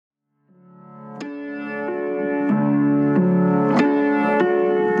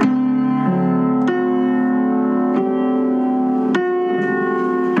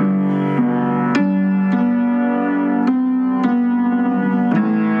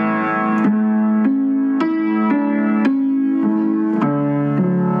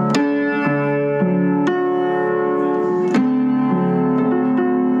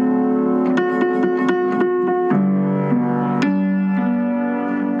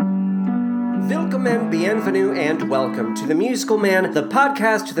Welcome and bienvenue and welcome to The Musical Man, the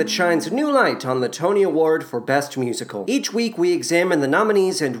podcast that shines new light on the Tony Award for Best Musical. Each week we examine the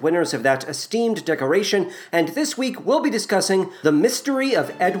nominees and winners of that esteemed decoration, and this week we'll be discussing The Mystery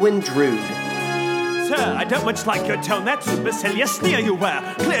of Edwin Drood. Sir, I don't much like your tone, that supercilious sneer you wear.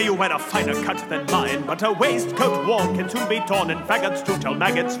 Clear you wear a finer cut than mine, but a waistcoat worn can soon be torn, and faggots to tell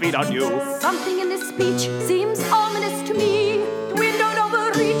maggots feed on you. Something in this speech seems ominous to me. The wind don't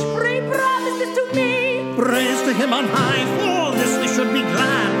overreach, pray promise this to me. Praise to him on high, for this they should be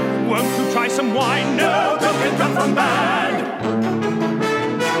glad. Won't you try some wine? No, good can come from bad.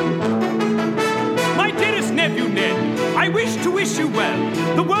 My dearest nephew Ned, I wish to wish you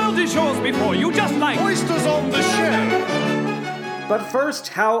well. The world is yours before you, just like Oysters on the shell. But first,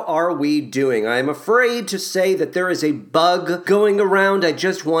 how are we doing? I'm afraid to say that there is a bug going around. I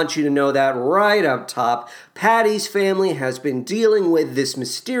just want you to know that right up top. Patty's family has been dealing with this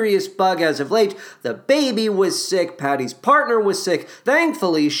mysterious bug as of late. The baby was sick. Patty's partner was sick.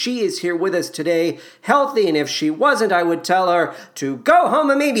 Thankfully, she is here with us today, healthy, and if she wasn't, I would tell her to go home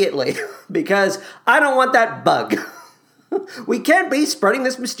immediately because I don't want that bug. We can't be spreading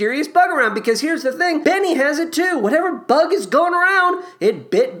this mysterious bug around because here's the thing, Benny has it too. Whatever bug is going around,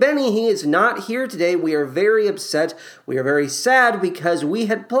 it bit Benny. He is not here today. We are very upset. We are very sad because we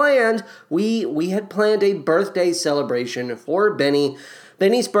had planned a birthday celebration for Benny.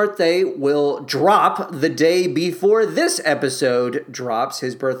 Benny's birthday will drop the day before this episode drops.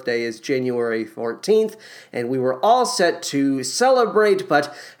 His birthday is January 14th, and we were all set to celebrate,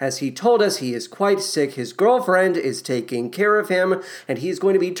 but as he told us, he is quite sick. His girlfriend is taking care of him, and he's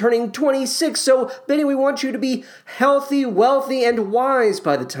going to be turning 26. So, Benny, we want you to be healthy, wealthy, and wise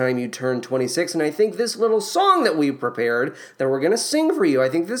by the time you turn 26, and I think this little song that we prepared, that we're going to sing for you, I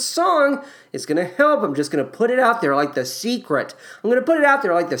think this song is going to help. I'm just going to put it out there like the secret.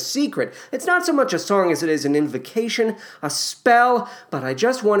 It's not so much a song as it is an invocation, a spell, but I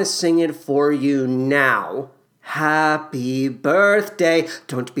just want to sing it for you now. Happy birthday,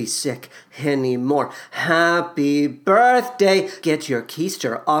 don't be sick anymore. Happy birthday, get your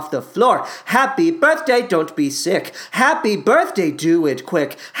keister off the floor. Happy birthday, don't be sick. Happy birthday, do it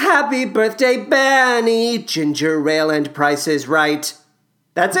quick. Happy birthday, Benny, ginger ale and Price is Right.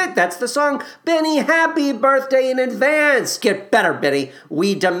 That's it. That's the song. Benny, happy birthday in advance. Get better, Benny.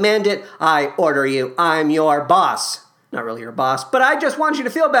 We demand it. I order you. I'm your boss. Not really your boss, but I just want you to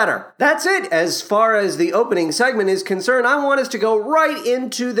feel better. That's it. As far as the opening segment is concerned, I want us to go right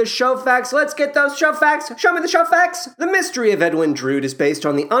into the show facts. Let's get those show facts. Show me the show facts. The Mystery of Edwin Drood is based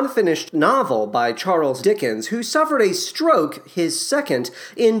on the unfinished novel by Charles Dickens, who suffered a stroke, his second,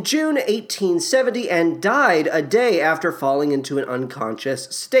 in June 1870 and died a day after falling into an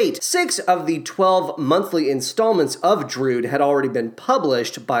unconscious state. 6 of the 12 monthly installments of Drood had already been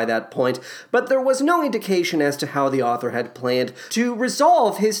published by that point, but there was no indication as to how the author had planned to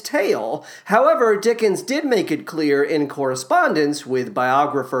resolve his tale. However, Dickens did make it clear in correspondence with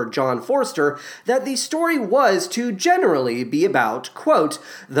biographer John Forster that the story was to generally be about, quote,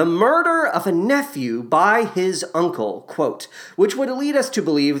 the murder of a nephew by his uncle, quote, which would lead us to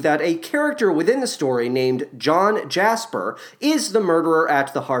believe that a character within the story named John Jasper is the murderer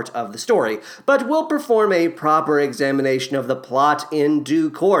at the heart of the story, but we'll perform a proper examination of the plot in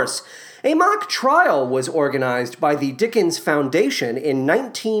due course. A mock trial was organized by the Dickens Foundation in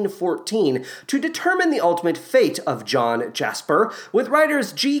 1914 to determine the ultimate fate of John Jasper, with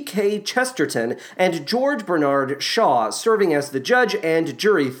writers G.K. Chesterton and George Bernard Shaw serving as the judge and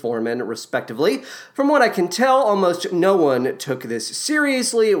jury foreman, respectively. From what I can tell, almost no one took this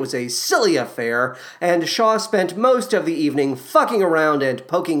seriously. It was a silly affair, and Shaw spent most of the evening fucking around and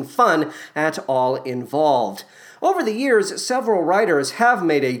poking fun at all involved. Over the years, several writers have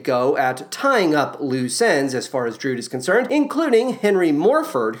made a go at tying up loose ends as far as Drood is concerned, including Henry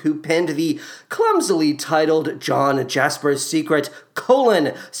Morford, who penned the clumsily titled John Jasper's Secret,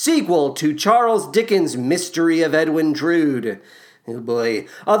 sequel to Charles Dickens' Mystery of Edwin Drood. Oh boy.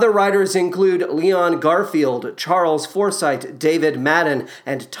 Other writers include Leon Garfield, Charles Forsythe, David Madden,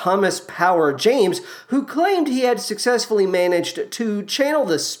 and Thomas Power James, who claimed he had successfully managed to channel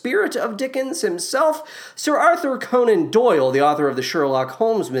the spirit of Dickens himself. Sir Arthur Conan Doyle, the author of the Sherlock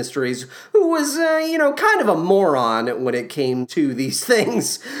Holmes mysteries, who was, kind of a moron when it came to these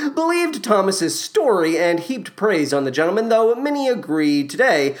things, believed Thomas's story and heaped praise on the gentleman, though many agree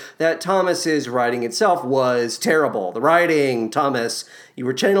today that Thomas's writing itself was terrible. The writing, Thomas promise. You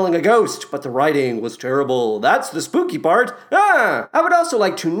were channeling a ghost, but the writing was terrible. That's the spooky part. I would also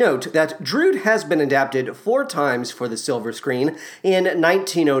like to note that Drood has been adapted 4 times for the silver screen in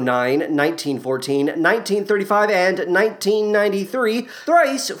 1909, 1914, 1935, and 1993,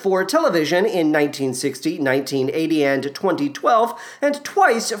 thrice for television in 1960, 1980, and 2012, and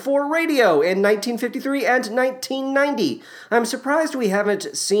twice for radio in 1953 and 1990. I'm surprised we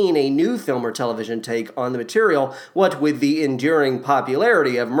haven't seen a new film or television take on the material, what with the enduring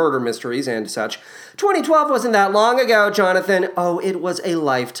popularity of murder mysteries and such. 2012 wasn't that long ago, Jonathan. Oh, it was a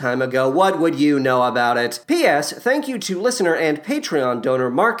lifetime ago. What would you know about it? P.S. Thank you to listener and Patreon donor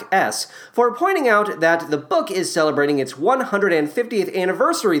Mark S. for pointing out that the book is celebrating its 150th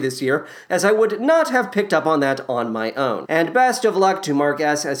anniversary this year, as I would not have picked up on that on my own. And best of luck to Mark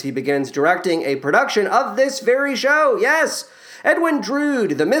S. as he begins directing a production of this very show. Yes! Edwin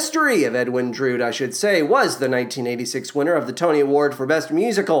Drood, The Mystery of Edwin Drood, I should say, was the 1986 winner of the Tony Award for Best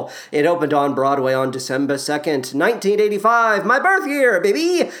Musical. It opened on Broadway on December 2nd, 1985, my birth year,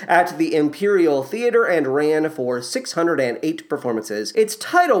 baby, at the Imperial Theater and ran for 608 performances. Its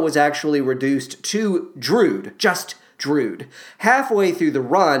title was actually reduced to Drood, just Drood, halfway through the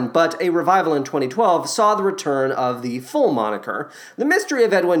run, but a revival in 2012 saw the return of the full moniker. The Mystery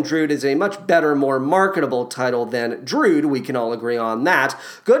of Edwin Drood is a much better, more marketable title than Drood, we can all agree on that.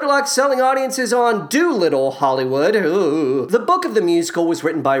 Good luck selling audiences on Doolittle, Hollywood. Ooh. The book of the musical was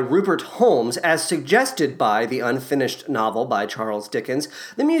written by Rupert Holmes, as suggested by the unfinished novel by Charles Dickens.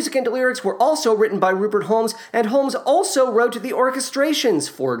 The music and lyrics were also written by Rupert Holmes, and Holmes also wrote the orchestrations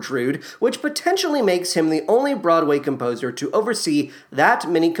for Drood, which potentially makes him the only Broadway composer to oversee that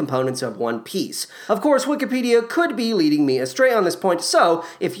many components of one piece. Of course, Wikipedia could be leading me astray on this point, so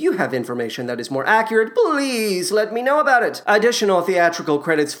if you have information that is more accurate, please let me know about it. Additional theatrical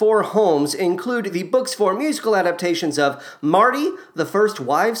credits for Holmes include the books for musical adaptations of Marty, The First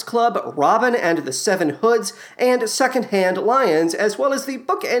Wives Club, Robin and the Seven Hoods, and Secondhand Lions, as well as the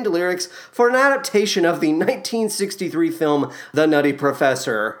book and lyrics for an adaptation of the 1963 film The Nutty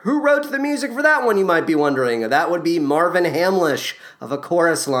Professor. Who wrote the music for that one, you might be wondering? That would be Marvin Hamlish of A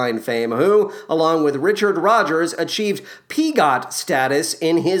Chorus Line fame, who, along with Richard Rodgers, achieved PGOT status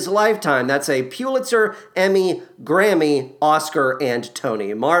in his lifetime. That's a Pulitzer, Emmy, Grammy, Oscar, and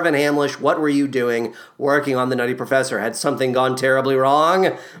Tony. Marvin Hamlish, what were you doing working on The Nutty Professor? Had something gone terribly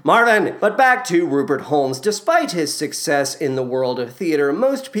wrong? Marvin! But back to Rupert Holmes. Despite his success in the world of theater,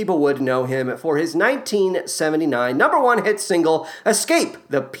 most people would know him for his 1979 #1 hit single, Escape,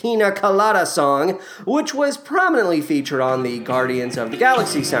 the Pina Colada song, which was prominently featured on the Guardians of the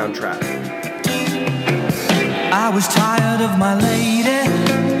Galaxy soundtrack. I was tired of my lady.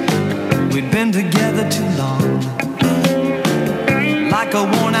 We'd been together too long, like a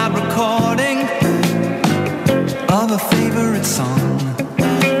worn-out recording of a favorite song.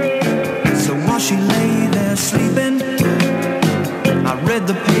 So while she lay there sleeping, I read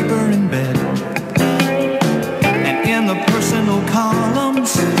the paper in bed, and in the personal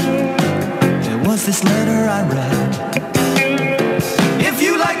columns there was this letter I read. If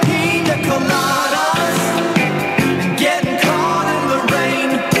you like pina coladas and getting caught in the rain,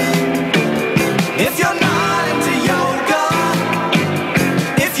 if you're not into yoga,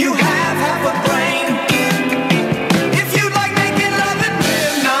 if you have half a brain, if you like making love at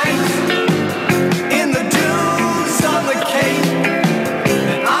midnight in the dunes on the Cape,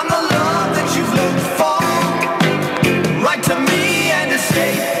 then I'm the love that you've looked for. Write to me and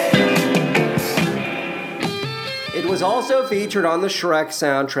escape. It was also featured on the Shrek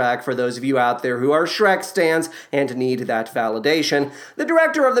soundtrack for those of you out there who are Shrek stans and need that validation. The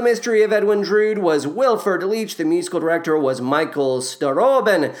director of The Mystery of Edwin Drood was Wilford Leach. The musical director was Michael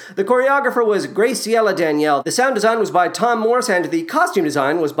Starobin. The choreographer was Graciela Danielle. The sound design was by Tom Morse, and the costume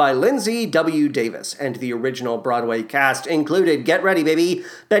design was by Lindsay W. Davis. And the original Broadway cast included, get ready baby,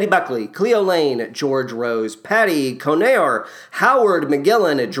 Betty Buckley, Cleo Lane, George Rose, Patty Conaire, Howard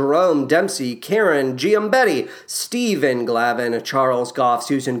McGillen, Jerome Dempsey, Karen Giambetti, Stephen Glavin, Charles Goff,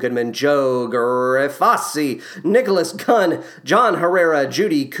 Susan Goodman, Joe Grifasi, Nicholas Gunn, John Herrera,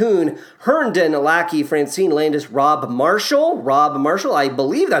 Judy Kuhn, Herndon Lackey, Francine Landis, Rob Marshall, I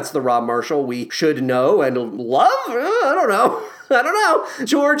believe that's the Rob Marshall we should know and love? I don't know.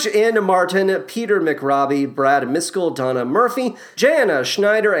 George N. Martin, Peter McRobbie, Brad Miskell, Donna Murphy, Jana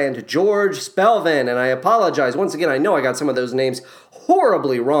Schneider, and George Spelvin. And I apologize. Once again, I know I got some of those names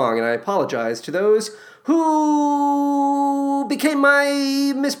horribly wrong, and I apologize to those who became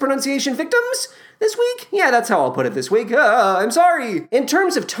my mispronunciation victims. This week? Yeah, that's how I'll put it this week. I'm sorry. In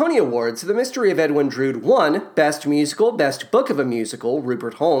terms of Tony Awards, The Mystery of Edwin Drood won Best Musical, Best Book of a Musical,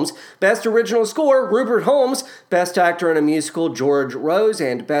 Rupert Holmes, Best Original Score, Rupert Holmes, Best Actor in a Musical, George Rose,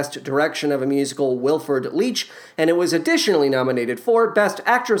 and Best Direction of a Musical, Wilford Leach, and it was additionally nominated for Best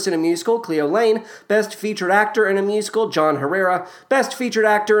Actress in a Musical, Cleo Lane, Best Featured Actor in a Musical, John Herrera, Best Featured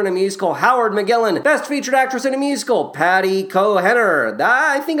Actor in a Musical, Howard McGillen, Best Featured Actress in a Musical, Patty Cohenner.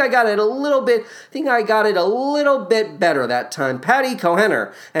 I think I got it a little bit better that time. Patty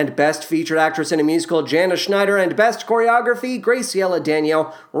Cohenner. And Best Featured Actress in a Musical, Jana Schneider, and Best Choreography, Graciela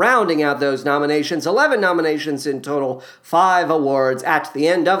Danielle, rounding out those nominations. 11 nominations in total, 5 awards at the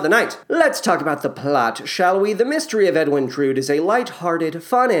end of the night. Let's talk about the plot, shall we? The Mystery of Edwin Drood is a light-hearted,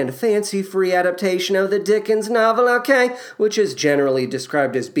 fun, and fancy-free adaptation of the Dickens novel, okay, which is generally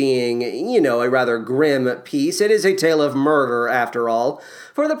described as being, a rather grim piece. It is a tale of murder, after all.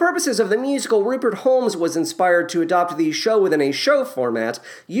 For the purposes of the musical, Rupert Holmes was inspired to adopt the show within a show format,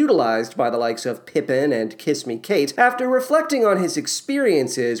 utilized by the likes of Pippin and Kiss Me Kate, after reflecting on his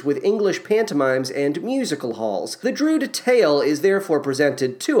experiences with English pantomimes and musical halls. The Drood tale is therefore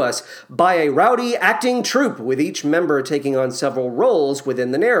presented to us by a rowdy acting troupe, with each member taking on several roles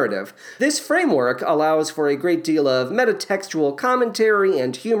within the narrative. This framework allows for a great deal of metatextual commentary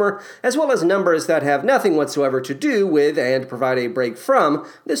and humor, as well as numbers that have nothing whatsoever to do with and provide a break from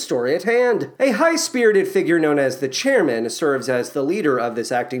the story at hand. A high-spirited figure known as the chairman serves as the leader of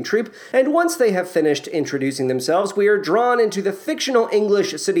this acting troupe, and once they have finished introducing themselves, we are drawn into the fictional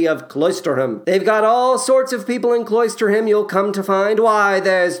English city of Cloisterham. They've got all sorts of people in Cloisterham, you'll come to find. Why,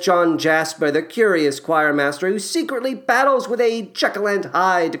 there's John Jasper, the curious choir master who secretly battles with a Jekyll and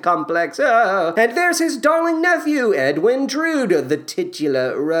Hyde complex. And there's his darling nephew, Edwin Drood, the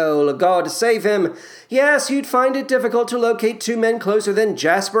titular role. God save him. Yes, you'd find it difficult to locate two men closer than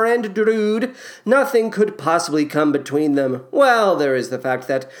Jasper and Drood. Nothing could possibly come between them. Well, there is the fact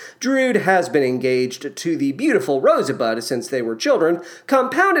that Drood has been engaged to the beautiful Rosebud since they were children,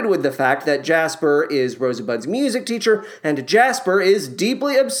 compounded with the fact that Jasper is Rosebud's music teacher, and Jasper is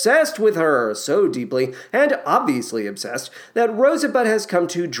deeply obsessed with her, so deeply, and obviously obsessed, that Rosebud has come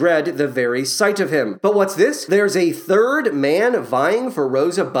to dread the very sight of him. But what's this? There's a third man vying for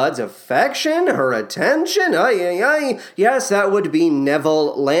Rosebud's affection, her attention? Yes, that would be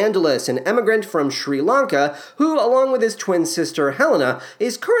Neville Landless, an emigrant from Sri Lanka, who, along with his twin sister Helena,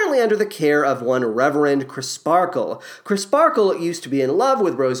 is currently under the care of one Reverend Crisparkle. Crisparkle used to be in love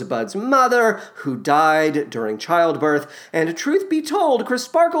with Rosebud's mother, who died during childbirth, and truth be told,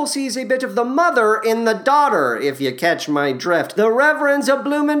 Crisparkle sees a bit of the mother in the daughter, if you catch my drift. The Reverend's a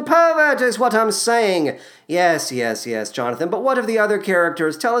bloomin' pervert, is what I'm saying. Yes, Jonathan, but what of the other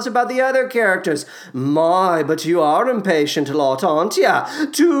characters? Tell us about the other characters. My, but you are impatient lot, aren't ya?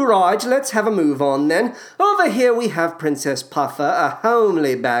 Too right, let's have a move on then. Over here we have Princess Puffer, a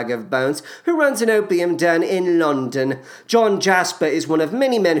homely bag of bones, who runs an opium den in London. John Jasper is one of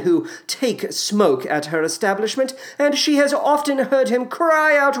many men who take smoke at her establishment, and she has often heard him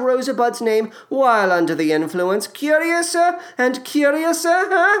cry out Rosebud's name while under the influence. Curiouser and curiouser,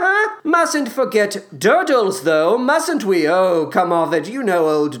 Mustn't forget Durdles, though, mustn't we? Oh, come off it, you know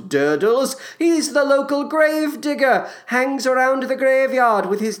old Durdles. He's the local grave digger, hangs around the graveyard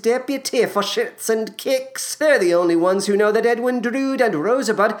with his deputy for shits and kicks. They're the only ones who know that Edwin Drood and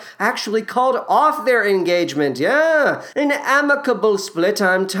Rosebud actually called off their engagement, yeah. An amicable split,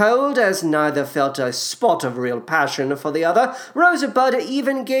 I'm told, as neither felt a spot of real passion for the other. Rosebud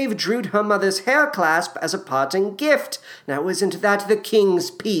even gave Drood her mother's hair clasp as a parting gift. Now isn't that the king's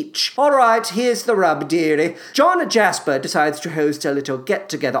peach? All right, here's the rub, dearie. John Jasper decides to host a little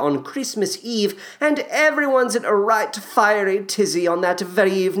get-together on Christmas Eve, and everyone's in a right fiery tizzy on that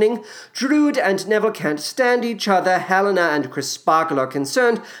very evening. Drood and Neville can't stand each other. Helena and Crisparkle are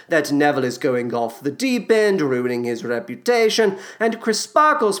concerned that Neville is going off the deep end, ruining his reputation, and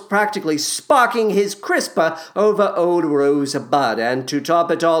Crisparkle's practically sparking his crisper over old Rosebud. And to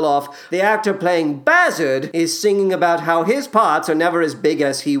top it all off, the actor playing Bazzard is singing about how his parts are never as big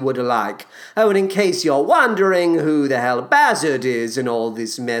as he would like. Oh, and in case you're wondering who the hell Bazzard is in all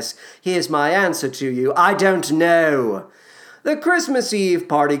this mess, here's my answer to you. I don't know. The Christmas Eve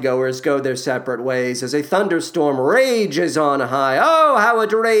partygoers go their separate ways as a thunderstorm rages on high. Oh, how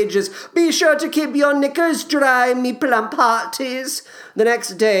it rages! Be sure to keep your knickers dry, me plump hearties. The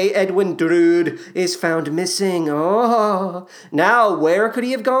next day, Edwin Drood is found missing. Oh, now where could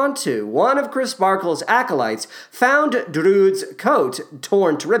he have gone to? One of Crisparkle's acolytes found Drood's coat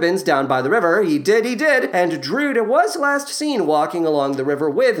torn to ribbons down by the river. He did. And Drood was last seen walking along the river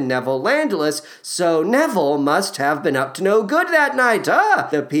with Neville Landless, so Neville must have been up to no good that night.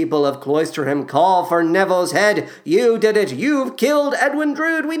 The people of Cloisterham call for Neville's head. You did it. You've killed Edwin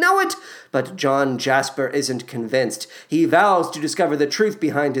Drood. We know it. But John Jasper isn't convinced. He vows to discover the truth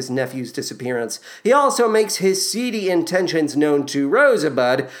behind his nephew's disappearance. He also makes his seedy intentions known to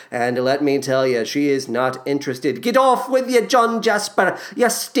Rosebud, and let me tell you, she is not interested. Get off with you, John Jasper, you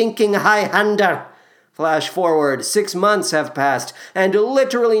stinking high-hander. Flash forward, 6 months have passed, and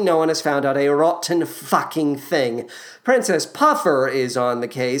literally no one has found out a rotten fucking thing. Princess Puffer is on the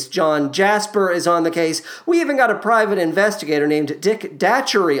case, John Jasper is on the case, we even got a private investigator named Dick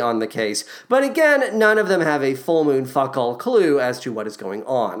Datchery on the case, but again, none of them have a full moon fuck-all clue as to what is going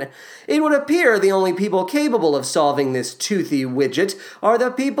on. It would appear the only people capable of solving this toothy widget are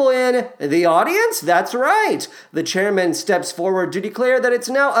the people in the audience? That's right! The chairman steps forward to declare that it's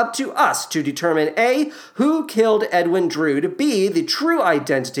now up to us to determine A, who killed Edwin Drood, B, the true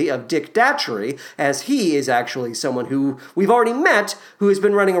identity of Dick Datchery, as he is actually someone who we've already met, who has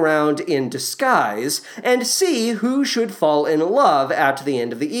been running around in disguise, and C, who should fall in love at the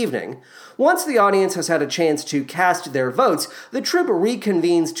end of the evening. Once the audience has had a chance to cast their votes, the troupe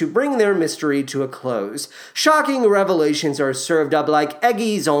reconvenes to bring their mystery to a close. Shocking revelations are served up like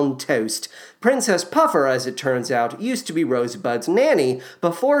eggies on toast. Princess Puffer, as it turns out, used to be Rosebud's nanny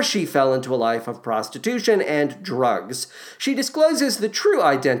before she fell into a life of prostitution and drugs. She discloses the true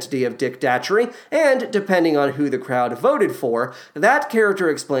identity of Dick Datchery, and, depending on who the crowd voted for, that character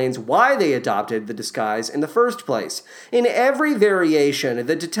explains why they adopted the disguise in the first place. In every variation,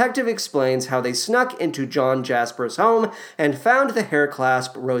 the detective explains how they snuck into John Jasper's home and found the hair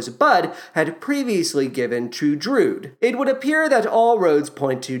clasp Rosebud had previously given to Drood. It would appear that all roads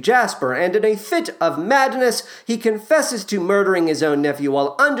point to Jasper, and in a fit of madness, he confesses to murdering his own nephew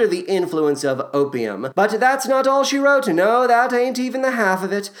while under the influence of opium. But that's not all she wrote. No, that ain't even the half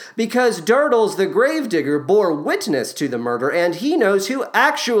of it, because Durdles the gravedigger bore witness to the murder, and he knows who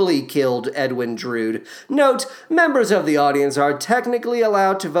actually killed Edwin Drood. Note, members of the audience are technically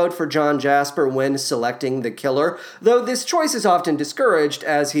allowed to vote for John Jasper when selecting the killer, though this choice is often discouraged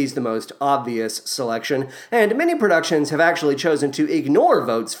as he's the most obvious selection, and many productions have actually chosen to ignore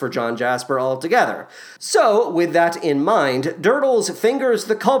votes for John Jasper altogether. So, with that in mind, Durdles fingers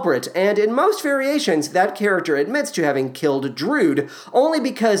the culprit, and in most variations, that character admits to having killed Drood, only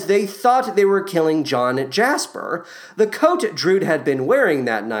because they thought they were killing John Jasper. The coat Drood had been wearing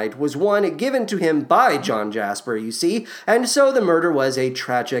that night was one given to him by John Jasper, you see, and so the murder was a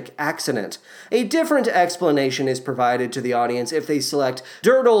tragic accident. A different explanation is provided to the audience if they select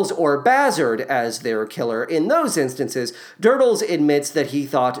Durdles or Bazzard as their killer. In those instances, Durdles admits that he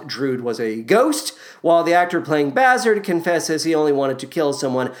thought Drood was a ghost, while the actor playing Bazzard confesses he only wanted to kill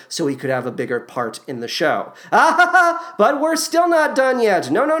someone so he could have a bigger part in the show. But we're still not done yet.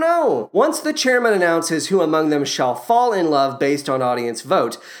 No. Once the chairman announces who among them shall fall in love based on audience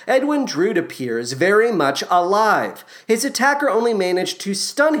vote, Edwin Drood appears very much alive. His attacker only managed to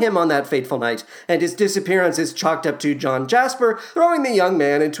stun him on that fateful night, and his disappearance is chalked up to John Jasper throwing the young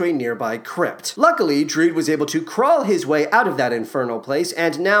man into a nearby crypt. Luckily, Drood was able to crawl his way out of that infernal place,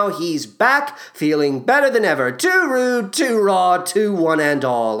 and now he's back, feeling better than ever. Too rude, too raw, too one and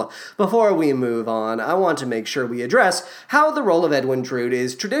all. Before we move on, I want to make sure we address how the role of Edwin Drood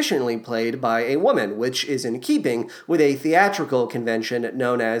is traditionally played by a woman, which is in keeping with a theatrical convention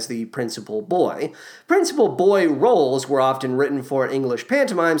known as the principal boy. Principal boy roles were often written for English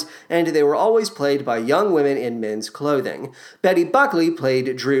pantomimes, and they were always played by young women in men's clothing. Betty Buckley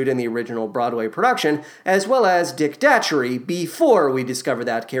played Drood in the original Broadway production, as well as Dick Datchery, before we discover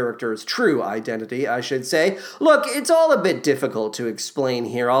that character's true identity, I should say. Look, it's all a bit difficult to explain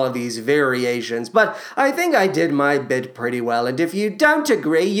here, all of these variations, but I think I did my bit pretty well, and if you don't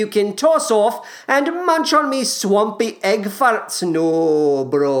agree, you can toss off and munch on me swampy egg farts. No,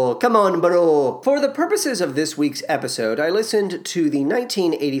 bro. Come on, bro. For the purposes of this week's episode, I listened to the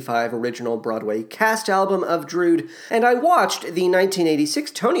 1985 original Broadway cast album of Drood, and I watched the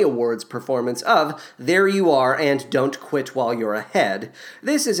 1986 Tony Awards performance of There You Are and Don't Quit While You're Ahead.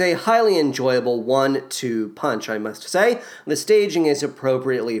 This is a highly enjoyable 1-2 punch, I must say. The staging is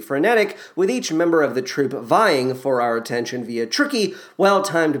appropriately frenetic, with each member of the troupe vying for our attention via tricky,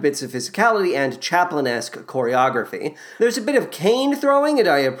 well-timed bits of physicality and Chaplin-esque choreography. There's a bit of cane throwing, and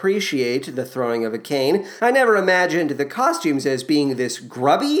I appreciate the throwing of a cane. I never imagined the costumes as being this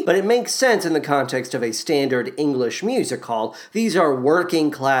grubby, but it makes sense in the context of a standard English music hall. These are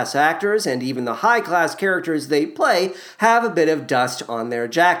working-class actors, and even the high-class characters they play have a bit of dust on their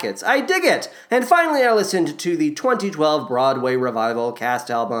jackets. audience. I dig it! And finally, I listened to the 2012 Broadway revival cast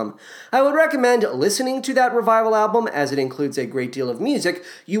album. I would recommend listening to that revival album as it includes a great deal of music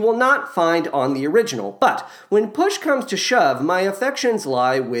you will not find on the original. But when push comes to shove, my affections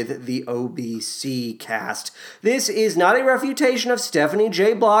lie with the OBC cast. This is not a refutation of Stephanie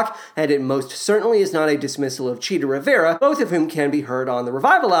J. Block, and it most certainly is not a dismissal of Cheetah Rivera, both of whom can be heard on the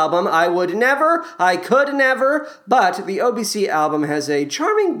revival album. I could never, but the OBC album has a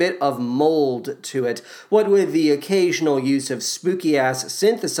charming bit of mold to it, what with the occasional use of spooky-ass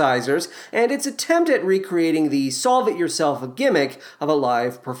synthesizers, and its attempt at recreating the solve-it-yourself gimmick of a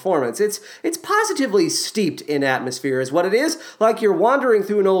live performance. It's positively steeped in atmosphere is what it is, like you're wandering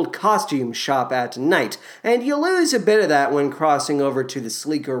through an old costume shop at night, and you lose a bit of that when crossing over to the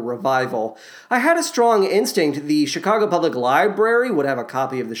sleeker revival. I had a strong instinct the Chicago Public Library would have a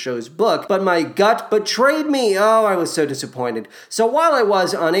copy of the show's book, but my gut betrayed me. Oh, I was so disappointed. So while I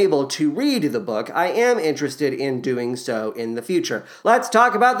was unable to read the book, I am interested in doing so in the future. Let's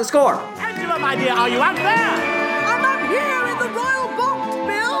talk about the score. Angela, my dear, are you up there? I'm up here in the royal box,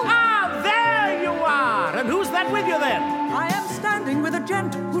 Bill. Ah, there you are. And who's that with you then? I am standing with a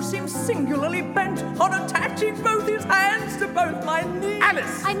gent who seems singularly bent on attaching both his hands to both my knees.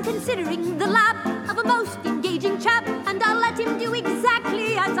 Alice. I'm considering the lap of a most engaging chap, and I'll let him do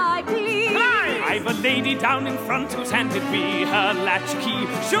exactly as I please. I've a lady down in front who's handed me her latchkey.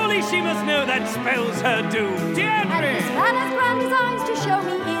 Surely she must know that spells her doom. And Deirdre! this man has grand designs to show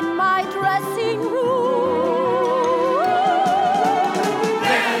me in my dressing room.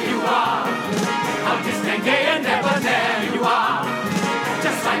 There you are, how distant, gay and debonair you are.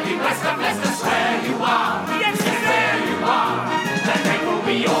 Just like the rest of Leicester Square you are. Yes, There you are, the people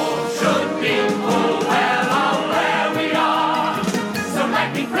we all should be full well aware we are. So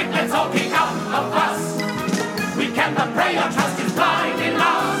lightning quick, let's all kick out of us. We cannot pray, our trust is blind in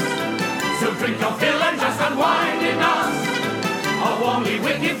us. So drink your fill and just unwind in us. A warmly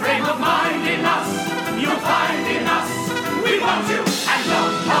wicked frame of mind in us. You'll find in us. We want you and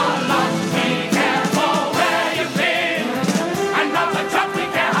love your lot. Be careful where you've been. And not a drop we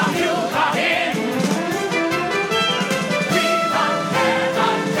care how you got in. We don't care,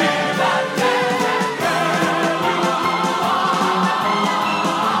 don't care, don't care, there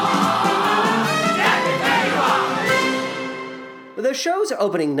you are. The show's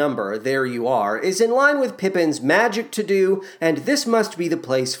opening number, There You Are, is in line with Pippin's Magic to Do and This Must Be the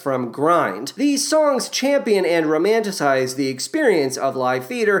Place from Grind. These songs champion and romanticize the experience of live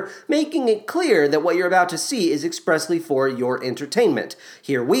theater, making it clear that what you're about to see is expressly for your entertainment.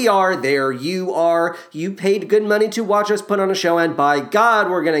 Here we are, there you are, you paid good money to watch us put on a show, and by God,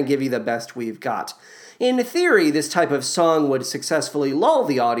 we're gonna give you the best we've got. In theory, this type of song would successfully lull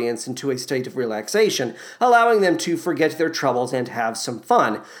the audience into a state of relaxation, allowing them to forget their troubles and have some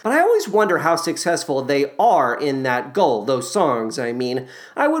fun. But I always wonder how successful they are in that goal, those songs, I mean.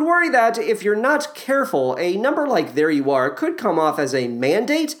 I would worry that if you're not careful, a number like There You Are could come off as a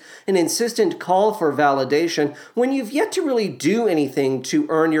mandate, an insistent call for validation, when you've yet to really do anything to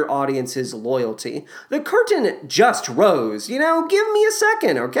earn your audience's loyalty. The curtain just rose, give me a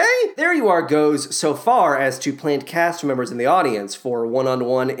second, okay? There You Are goes so far as to plant cast members in the audience for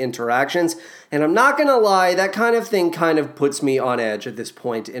one-on-one interactions, and I'm not gonna lie, that kind of thing kind of puts me on edge at this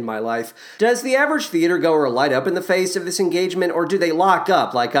point in my life. Does the average theatergoer light up in the face of this engagement, or do they lock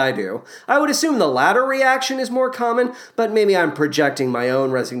up like I do? I would assume the latter reaction is more common, but maybe I'm projecting my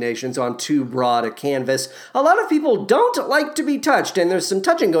own resignations on too broad a canvas. A lot of people don't like to be touched, and there's some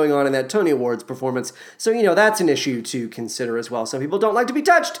touching going on in that Tony Awards performance, so that's an issue to consider as well. Some people don't like to be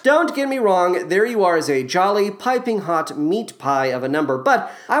touched. Don't get me wrong, There You Are is a jolly, piping hot meat pie of a number,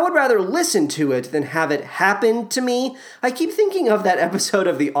 but I would rather listen to it than have it happen to me. I keep thinking of that episode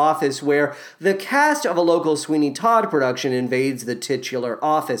of The Office where the cast of a local Sweeney Todd production invades the titular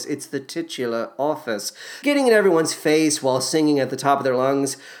office. It's the titular office. Getting in everyone's face while singing at the top of their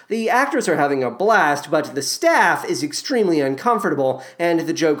lungs. The actors are having a blast, but the staff is extremely uncomfortable, and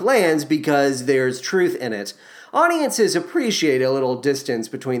the joke lands because there's truth in it. Audiences appreciate a little distance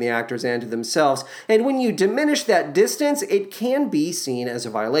between the actors and themselves, and when you diminish that distance, it can be seen as a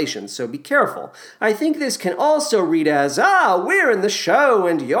violation, so be careful. I think this can also read as, we're in the show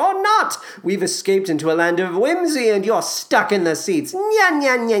and you're not. We've escaped into a land of whimsy and you're stuck in the seats. Nya,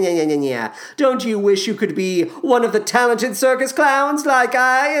 nya, nya, nya, nya, nya, nya. Don't you wish you could be one of the talented circus clowns like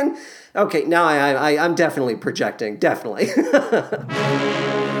I and... Okay, now I'm definitely projecting, definitely.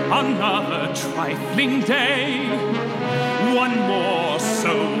 Another trifling day, one more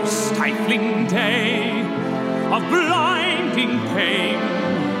so stifling day of blinding pain.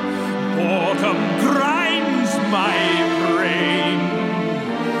 Boredom grinds my brain.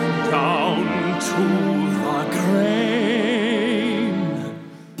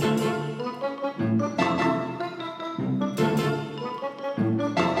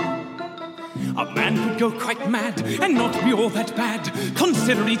 mad, and not be all that bad.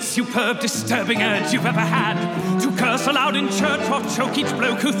 Consider each superb, disturbing urge you've ever had. To curse aloud in church or choke each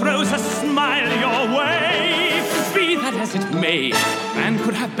bloke who throws a smile your way. Be that as it may, man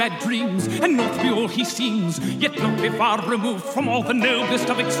could have bad dreams and not be all he seems, yet not be far removed from all the noblest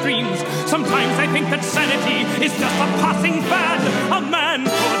of extremes. Sometimes I think that sanity is just a passing fad. A man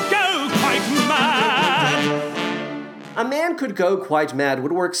could go quite mad. A Man Could Go Quite Mad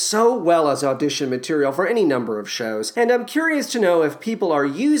would work so well as audition material for any number of shows, and I'm curious to know if people are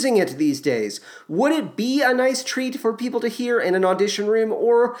using it these days. Would it be a nice treat for people to hear in an audition room,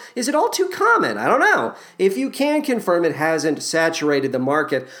 or is it all too common? I don't know. If you can confirm it hasn't saturated the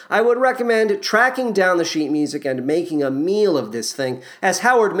market, I would recommend tracking down the sheet music and making a meal of this thing, as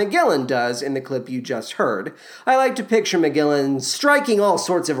Howard McGillin does in the clip you just heard. I like to picture McGillin striking all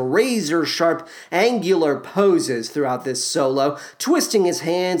sorts of razor-sharp, angular poses throughout this solo, twisting his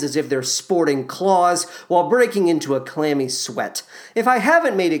hands as if they're sporting claws while breaking into a clammy sweat. If I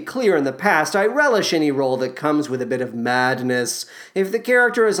haven't made it clear in the past, I relish any role that comes with a bit of madness. If the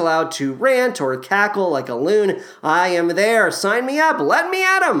character is allowed to rant or cackle like a loon, I am there. Sign me up. Let me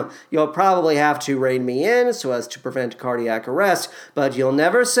at 'em. You'll probably have to rein me in so as to prevent cardiac arrest, but you'll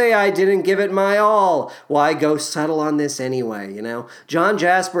never say I didn't give it my all. Why go subtle on this anyway, you know? John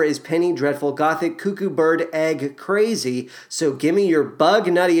Jasper is penny dreadful, gothic, cuckoo bird, egg, crazy, so give me your bug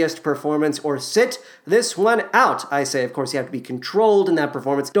nuttiest performance or sit this one out. I say, of course, you have to be controlled in that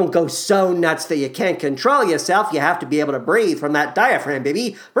performance. Don't go so nuts that you can't control yourself. You have to be able to breathe from that diaphragm,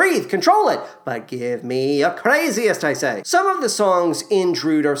 baby. Breathe, control it. But give me your craziest, I say. Some of the songs in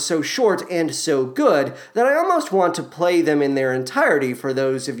Drood are so short and so good that I almost want to play them in their entirety for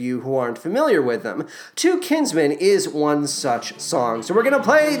those of you who aren't familiar with them. Two Kinsmen is one such song, so we're gonna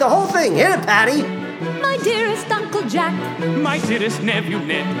play the whole thing. Hit it, Patty! My dearest Uncle Jack, My dearest nephew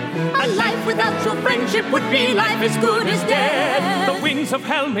Ned, a life without your friendship would be life as good as dead. the winds of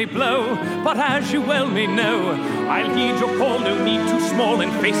hell may blow, but as you well may know, I'll heed your call, no need too small,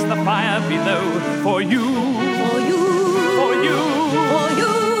 and face the fire below. For you, For you, for you, for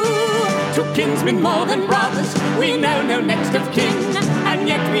you, two kinsmen more than brothers, we know no next of kin, and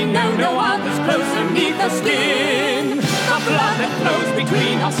yet we know no others closer neath the skin. The blood that flows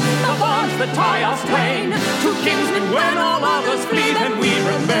between us, the bonds that tie us twain, two kinsmen when all others flee, then we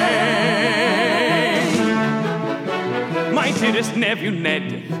remain. My dearest nephew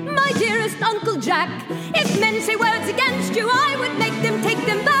Ned, my dearest Uncle Jack. If men say words against you, I would make them take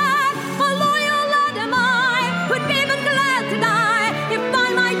them back. A loyal lad am I, would be but glad to die. If by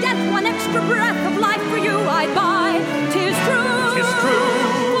my death one extra breath of life for you I'd buy. 'Tis true, 'tis true.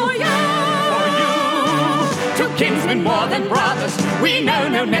 For you, For you, two kinsmen more than brothers, we know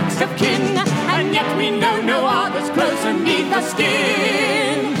no next of kin, and yet we know no others closer neath the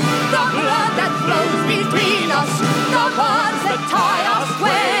skin. The blood that flows between us, the bonds that tie us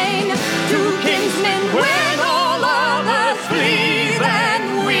twain, two kinsmen when all others flee, then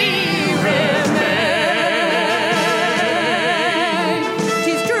we remain.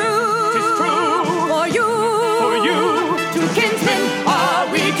 'tis true, 'Tis true. For you, For you, two kinsmen are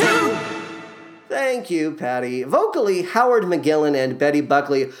we two? Thank you, Patty. Vocally, Howard McGillin and Betty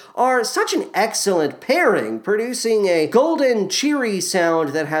Buckley are such an excellent pairing, producing a golden, cheery sound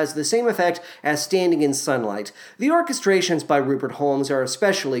that has the same effect as standing in sunlight. The orchestrations by Rupert Holmes are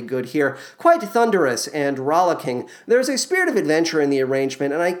especially good here, quite thunderous and rollicking. There's a spirit of adventure in the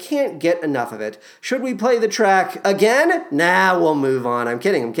arrangement, and I can't get enough of it. Should we play the track again? Nah, we'll move on. I'm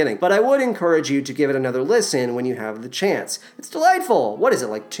kidding. But I would encourage you to give it another listen when you have the chance. It's delightful. What is it,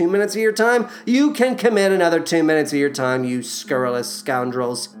 like 2 minutes of your time? You can commit another 2 minutes of your time, you scurrilous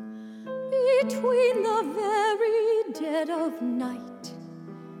scoundrels. between the very dead of night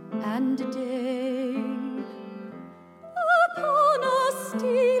and day, upon a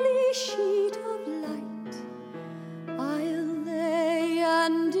steely sheet of light, I'll lay,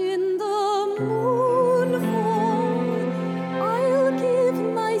 and in the moonfall I'll give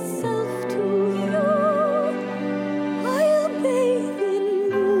myself to you. I'll bathe in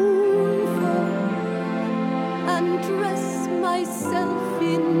moonfall and dress myself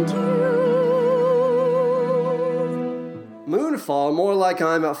in dew. Moonfall, more like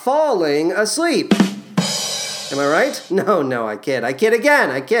I'm falling asleep. Am I right? No, I kid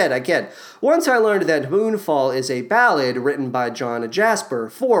again. Once I learned that Moonfall is a ballad written by John Jasper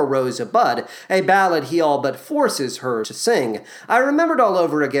for Rosa Budd, a ballad he all but forces her to sing, I remembered all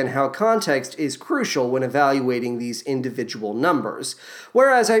over again how context is crucial when evaluating these individual numbers.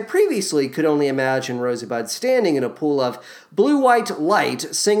 Whereas I previously could only imagine Rosa Budd standing in a pool of blue-white light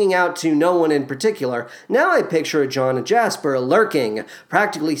singing out to no one in particular, now I picture John Jasper lurking,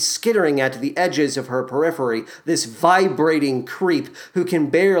 practically skittering at the edges of her periphery, this vibrating creep who can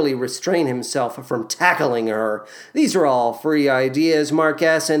barely restrain himself from tackling her. These are all free ideas, Mark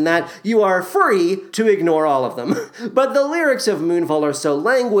S., and that you are free to ignore all of them. But the lyrics of Moonfall are so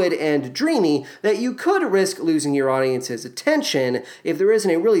languid and dreamy that you could risk losing your audience's attention if there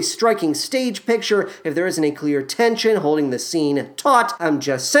isn't a really striking stage picture, if there isn't a clear tension holding the scene taut. I'm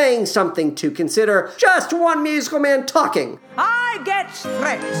just saying, something to consider. Just one musical man talking. I get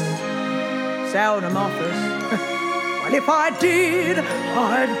threats, seldom offers. Well, if I did,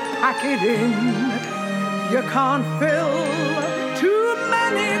 I'd pack it in. You can't fill too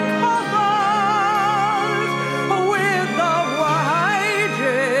many coffers with the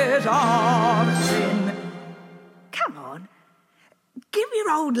wages of sin. Come on, give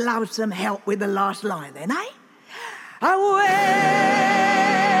your old love some help with the last line then, eh? With the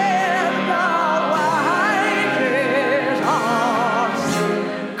wages of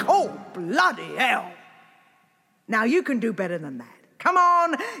sin. Oh, bloody hell. Now you can do better than that. Come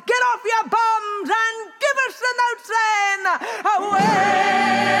on, get off your bums and give us the notes then. With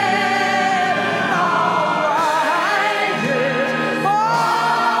the wages of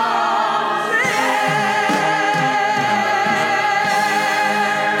sin.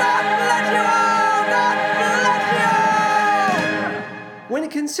 God bless you all. God bless you. When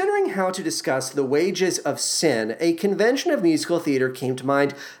considering how to discuss the wages of sin, a convention of musical theater came to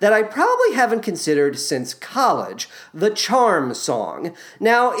mind that I probably haven't considered since college: the charm song.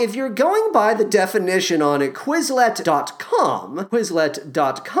 Now, if you're going by the definition on Quizlet.com,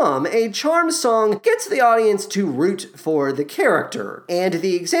 a charm song gets the audience to root for the character. And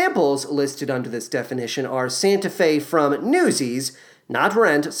the examples listed under this definition are Santa Fe from Newsies, not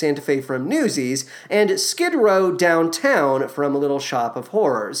Rent, Santa Fe from Newsies, and Skid Row Downtown from Little Shop of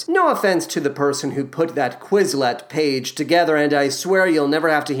Horrors. No offense to the person who put that Quizlet page together, and I swear you'll never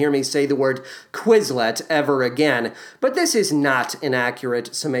have to hear me say the word Quizlet ever again, but this is not an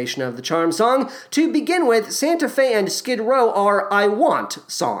accurate summation of the charm song. To begin with, Santa Fe and Skid Row are I want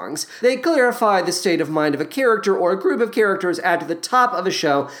songs. They clarify the state of mind of a character or a group of characters at the top of a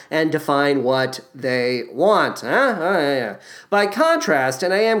show and define what they want. By contrast,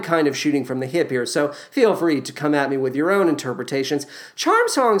 and I am kind of shooting from the hip here, so feel free to come at me with your own interpretations, charm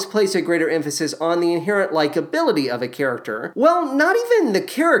songs place a greater emphasis on the inherent likability of a character. Well, not even the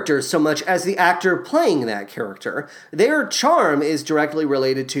character so much as the actor playing that character. Their charm is directly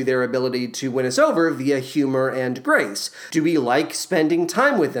related to their ability to win us over via humor and grace. Do we like spending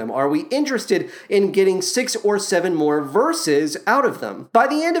time with them? Are we interested in getting 6 or 7 more verses out of them? By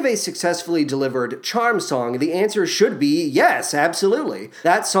the end of a successfully delivered charm song, the answer should be yes, absolutely.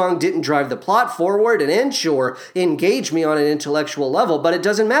 That song didn't drive the plot forward and sure, engage me on an intellectual level, but it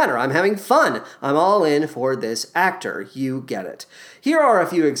doesn't matter. I'm having fun. I'm all in for this actor. You get it. Here are a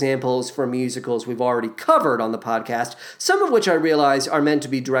few examples from musicals we've already covered on the podcast, some of which I realize are meant to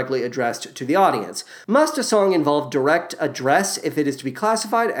be directly addressed to the audience. Must a song involve direct address if it is to be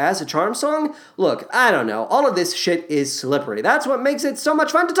classified as a charm song? Look, I don't know. All of this shit is slippery. That's what makes it so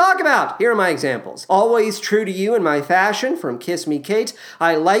much fun to talk about. Here are my examples. Always True to You in My Fashion from Kiss Me Kate,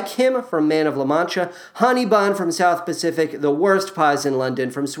 I Like Him from Man of La Mancha, Honey Bun from South Pacific, The Worst Pies in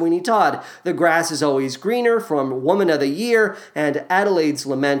London from Sweeney Todd, The Grass is Always Greener from Woman of the Year, and Adelaide's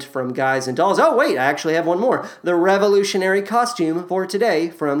Lament from Guys and Dolls. Oh wait, I actually have one more. The Revolutionary Costume for Today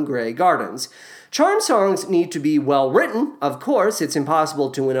from Grey Gardens. Charm songs need to be well written, of course. It's impossible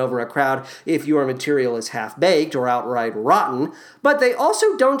to win over a crowd if your material is half-baked or outright rotten, but they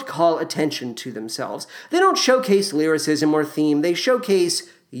also don't call attention to themselves. They don't showcase lyricism or theme, they showcase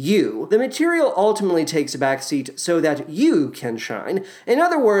you. The material ultimately takes a backseat so that you can shine. In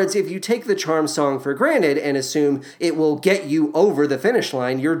other words, if you take the charm song for granted and assume it will get you over the finish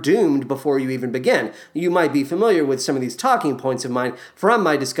line, you're doomed before you even begin. You might be familiar with some of these talking points of mine from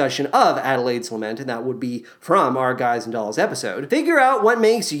my discussion of Adelaide's Lament, and that would be from our Guys and Dolls episode. Figure out what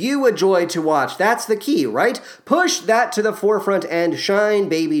makes you a joy to watch. That's the key, right? Push that to the forefront and shine,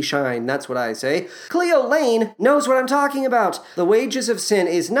 baby, shine. That's what I say. Cleo Lane knows what I'm talking about. The Wages of Sin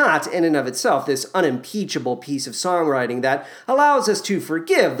is is not, in and of itself, this unimpeachable piece of songwriting that allows us to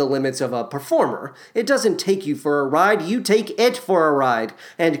forgive the limits of a performer. It doesn't take you for a ride, you take it for a ride.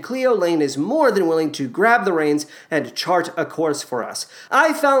 And Cleo Lane is more than willing to grab the reins and chart a course for us.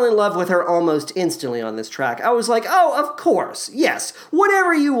 I fell in love with her almost instantly on this track. I was like, oh, of course, yes,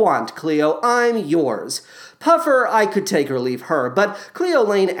 whatever you want, Cleo, I'm yours. Puffer, I could take or leave her, but Cleo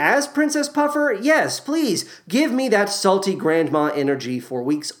Lane as Princess Puffer, yes, please, give me that salty grandma energy for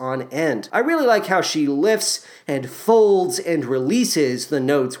weeks on end. I really like how she lifts and folds and releases the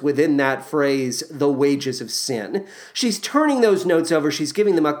notes within that phrase, the wages of sin. She's turning those notes over, she's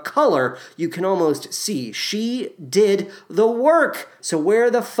giving them a color you can almost see. She did the work. So where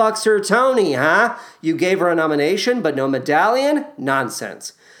the fuck's her Tony, huh? You gave her a nomination, but no medallion?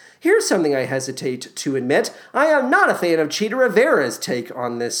 Nonsense. Here's something I hesitate to admit. I am not a fan of Chita Rivera's take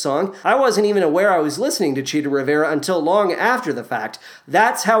on this song. I wasn't even aware I was listening to Chita Rivera until long after the fact.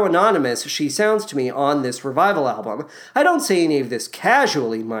 That's how anonymous she sounds to me on this revival album. I don't say any of this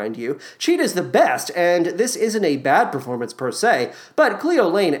casually, mind you. Chita's the best, and this isn't a bad performance per se, but Cleo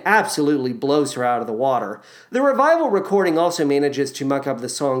Lane absolutely blows her out of the water. The revival recording also manages to muck up the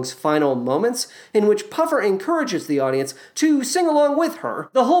song's final moments, in which Puffer encourages the audience to sing along with her.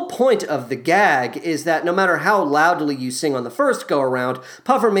 The whole point of the gag is that no matter how loudly you sing on the first go-around,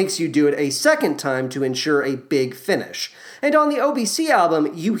 Puffer makes you do it a second time to ensure a big finish. And on the OBC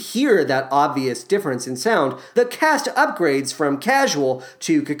album, you hear that obvious difference in sound. The cast upgrades from casual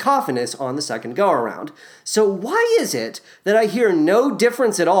to cacophonous on the second go-around. So why is it that I hear no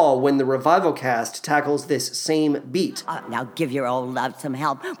difference at all when the revival cast tackles this same beat? Now give your old love some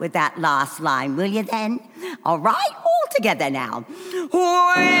help with that last line, will you then? All right, all together now.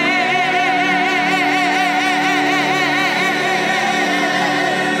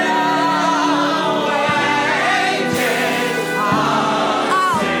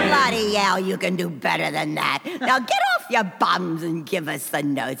 Yeah, you can do better than that. Now get off your bums and give us the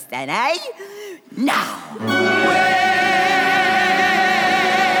notes then, eh? Now.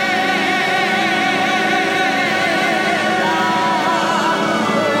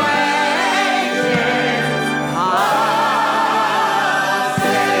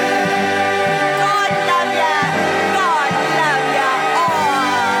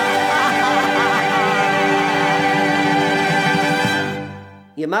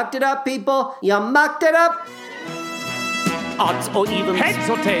 You mucked it up, people. You mucked it up. Odds or evens, Heads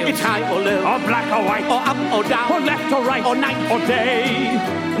or tails, it's high or low, or black or white, or up or down, or left or right, or night or day.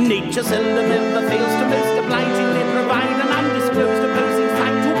 Nature seldom ever fails to most obligingly provide an undisclosed opposing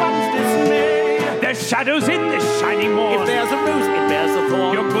sight to one's dismay. There's shadows in this shining morn. If there's a rose, it bears a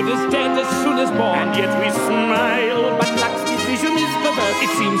thorn. You're good as dead as soon as born. And yet we smile, but luck's decision is perverse.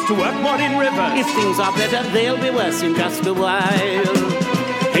 It seems to work more in reverse. If things are better, they'll be worse in just a while.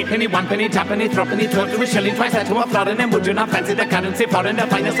 Halfpenny, one penny, twopenny, threepenny, 12 to a shilling, twice that to a florin, and would you not fancy the currency foreign, the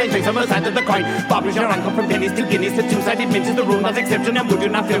finest same face on the side of the coin? Bob is your uncle from pennies to guineas, the two-sided mint is the rule of exception, and would you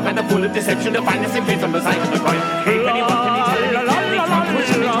not feel kind of full of deception, the finest same face on the side of the coin?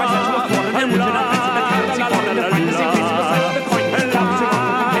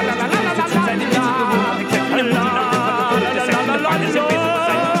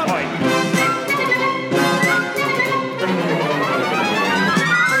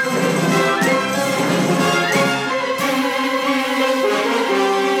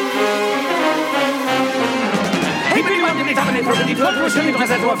 Halfpenny, one penny, twopenny, 12 to a shilling, twice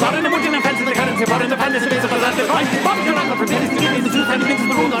that to a florin, and would you not fancy the currency foreign, the finest same face on the side of the coin? Bob is your uncle from pennies to guineas, the two-sided mint is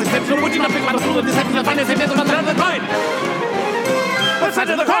the rule of exception, and would you not feel kind of full of deception, the finest same face on the side of the coin?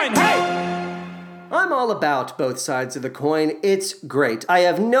 I'm all about both sides of the coin. It's great. I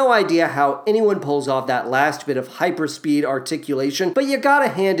have no idea how anyone pulls off that last bit of hyperspeed articulation, but you gotta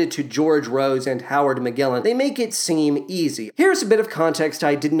hand it to George Rose and Howard McGillin. They make it seem easy. Here's a bit of context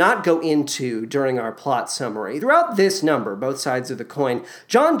I did not go into during our plot summary. Throughout this number, both sides of the coin,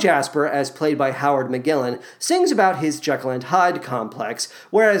 John Jasper, as played by Howard McGillin, sings about his Jekyll and Hyde complex,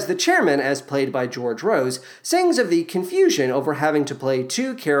 whereas the chairman, as played by George Rose, sings of the confusion over having to play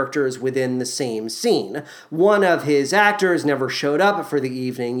two characters within the same scene. One of his actors never showed up for the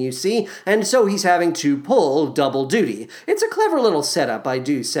evening, you see, and so he's having to pull double duty. It's a clever little setup, I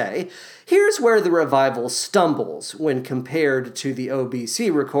do say. Here's where the revival stumbles when compared to the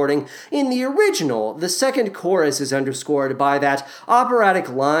OBC recording. In the original, the second chorus is underscored by that operatic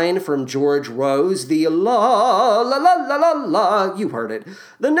line from George Rose, the la la la la la la, you heard it.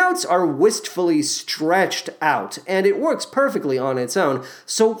 The notes are wistfully stretched out, and it works perfectly on its own,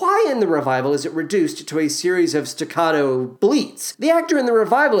 so why in the revival is it reduced to a series of staccato bleats? The actor in the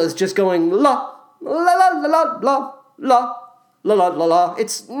revival is just going la la la la la la la La la la la.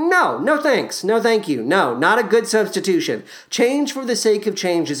 It's no thanks. No thank you. No, not a good substitution. Change for the sake of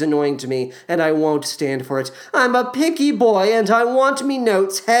change is annoying to me, and I won't stand for it. I'm a picky boy, and I want me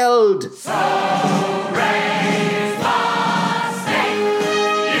notes held. So raise the stake.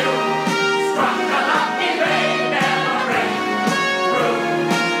 You struck a lucky vein, never break through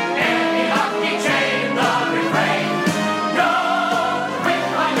any lucky chain. The refrain goes quick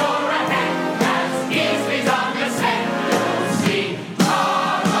while you're ahead, as easily done as head. You'll see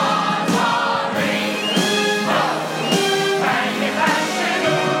our hearts ring. Bang it, flash it,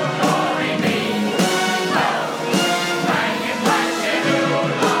 ooh, glory be. Bang it, flash it, ooh,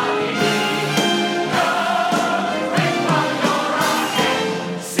 glory be. Goes quick while you're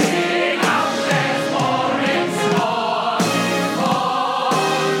ahead. Sing out, there's more in store for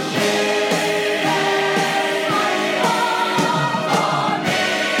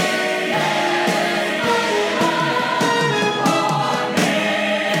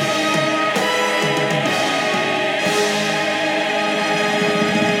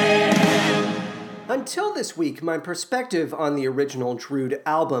Until this week, my perspective on the original Drood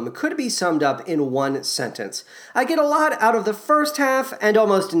album could be summed up in one sentence. I get a lot out of the first half and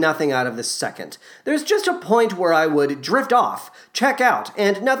almost nothing out of the second. There's just a point where I would drift off, check out,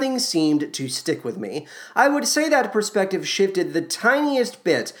 and nothing seemed to stick with me. I would say that perspective shifted the tiniest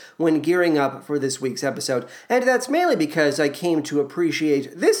bit when gearing up for this week's episode, and that's mainly because I came to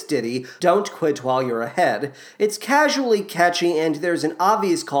appreciate this ditty, Don't Quit While You're Ahead. It's casually catchy, and there's an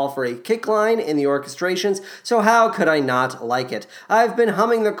obvious call for a kick line in the orchestrations, so how could I not like it? I've been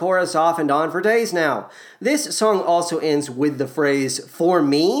humming the chorus off and on for days now. This song also ends with the phrase, "for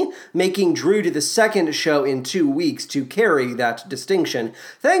me," making Drood the second show in 2 weeks to carry that distinction.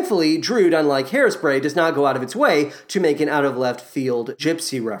 Thankfully, Drood, unlike Hairspray, does not go out of its way to make an out-of-left-field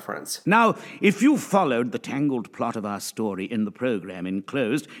gypsy reference. Now, if you followed the tangled plot of our story in the program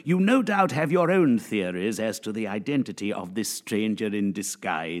enclosed, you no doubt have your own theories as to the identity of this stranger in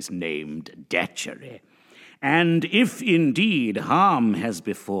disguise named Datchery. And if indeed harm has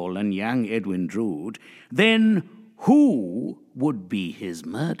befallen young Edwin Drood, then who would be his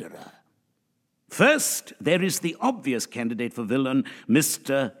murderer? First, there is the obvious candidate for villain,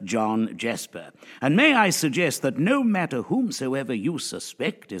 Mr. John Jasper. And may I suggest that no matter whomsoever you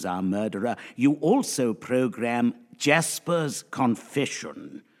suspect is our murderer, you also program Jasper's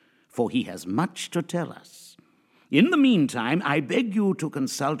confession, for he has much to tell us. In the meantime, I beg you to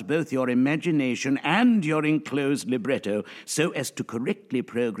consult both your imagination and your enclosed libretto so as to correctly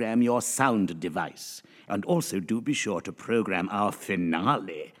program your sound device. And also do be sure to program our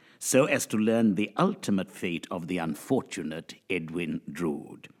finale so as to learn the ultimate fate of the unfortunate Edwin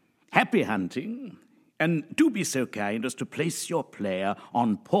Drood. Happy hunting, and do be so kind as to place your player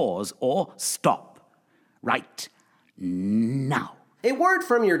on pause or stop right now. A word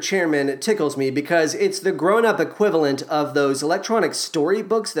from your chairman tickles me because it's the grown-up equivalent of those electronic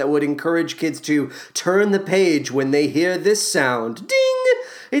storybooks that would encourage kids to turn the page when they hear this sound. Ding!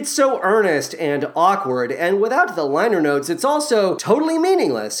 It's so earnest and awkward, and without the liner notes, it's also totally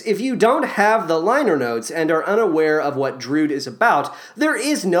meaningless. If you don't have the liner notes and are unaware of what Drood is about, there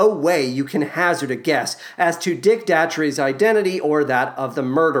is no way you can hazard a guess as to Dick Datchery's identity or that of the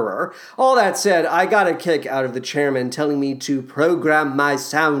murderer. All that said, I got a kick out of the chairman telling me to program my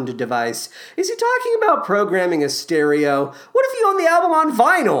sound device. Is he talking about programming a stereo? What if you own the album on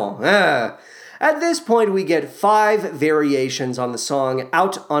vinyl? At this point, we get 5 variations on the song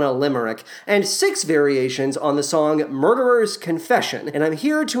Out on a Limerick and 6 variations on the song Murderer's Confession. And I'm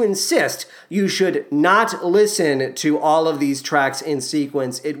here to insist you should not listen to all of these tracks in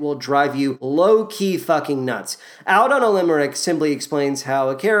sequence. It will drive you low-key fucking nuts. Out on a Limerick simply explains how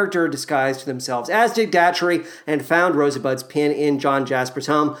a character disguised themselves as Dick Datchery and found Rosebud's pin in John Jasper's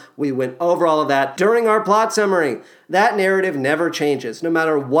home. We went over all of that during our plot summary. That narrative never changes, no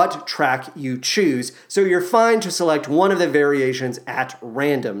matter what track you choose, so you're fine to select one of the variations at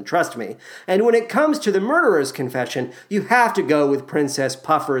random, trust me. And when it comes to the murderer's confession, you have to go with Princess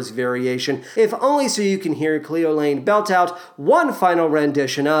Puffer's variation, if only so you can hear Cleo Lane belt out one final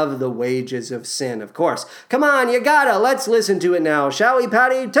rendition of The Wages of Sin, of course. Come on, you gotta, let's listen to it now, shall we,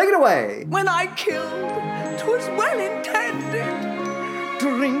 Patty? Take it away! When I killed, 'twas well intended.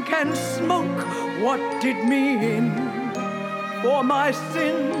 Drink and smoke, what did me in? For my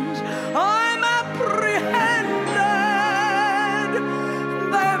sins I'm apprehended.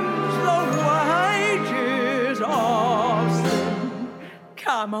 Them's the wages of sin.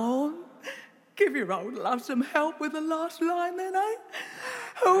 Come on, give your old love some help with the last line then, eh?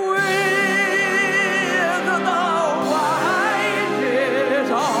 With the wages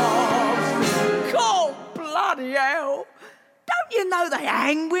of sin. God bloody hell! know they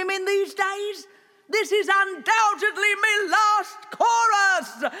hang women these days? This is undoubtedly my last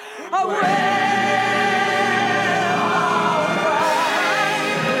chorus.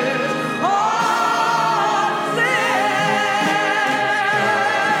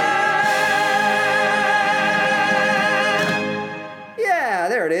 Yeah,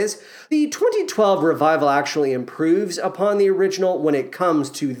 there it is. The 2012 revival actually improves upon the original when it comes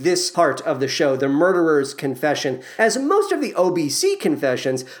to this part of the show, the murderer's confession, as most of the OBC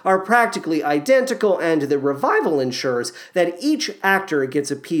confessions are practically identical, and the revival ensures that each actor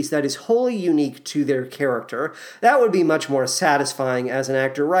gets a piece that is wholly unique to their character. That would be much more satisfying as an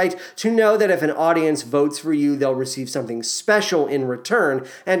actor, right? To know that if an audience votes for you, they'll receive something special in return,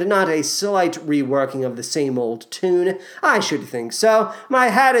 and not a slight reworking of the same old tune. I should think so. My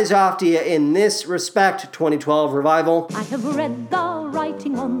hat is off to you in this respect, 2012 revival. I have read the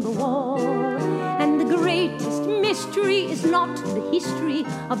writing on the wall, and the greatest mystery is not the history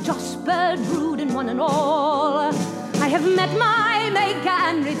of Jasper, Drood, and one and all. I have met my maker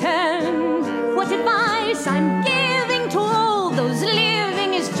and returned. What advice I'm giving to all those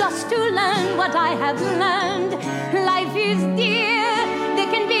living is just to learn what I have learned. Life is dear,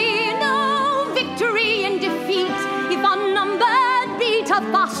 there can be no victory in defeat. If unnumbered beat a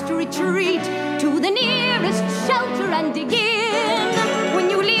fast retreat to the nearest shelter and dig in. When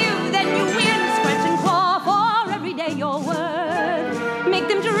you live, then you win. Scratch and claw for every day you're worth. Make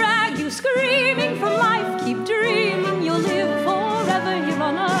them drag you screaming from life. Keep dreaming you'll live forever here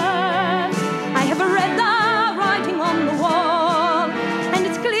on earth. I have read the writing on the wall, and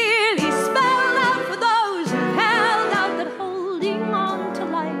it's clearly spelled out for those who've held out that holding on to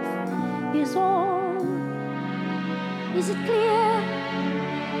life is all. Is it clear?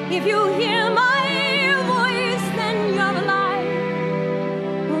 If you hear my voice, then you're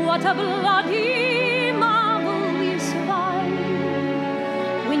alive. What a bloody marvel we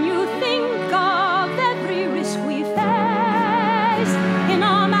survive. When you think of every risk we face in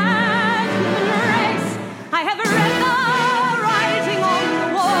our mad human race, I have read the writing on the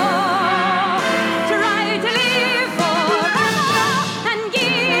wall. Try to live forever and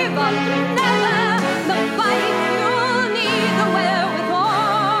give up never. The fight you'll need the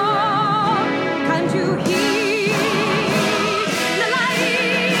wherewithal. Can't you hear the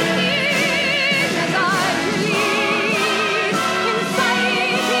lightning as I breathe,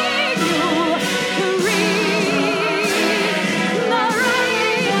 inciting you to read the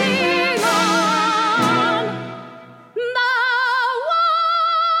writing on the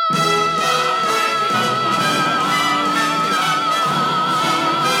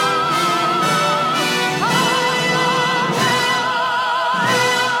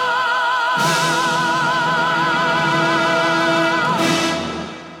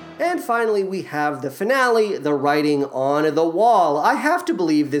And finally, we have the finale, the writing on the wall. I have to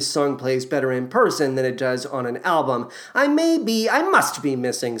believe this song plays better in person than it does on an album. I must be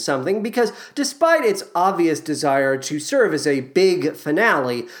missing something, because despite its obvious desire to serve as a big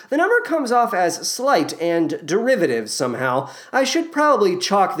finale, the number comes off as slight and derivative somehow. I should probably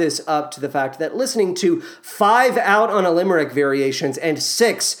chalk this up to the fact that listening to 5 Out on a Limerick variations and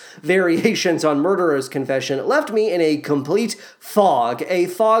 6 variations on Murderer's Confession left me in a complete fog, a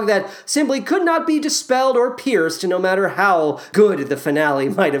fog that simply could not be dispelled or pierced no matter how good the finale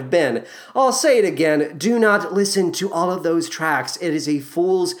might have been. I'll say it again, do not listen to all of those tracks. It is a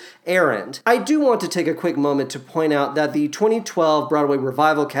fool's errand. I do want to take a quick moment to point out that the 2012 Broadway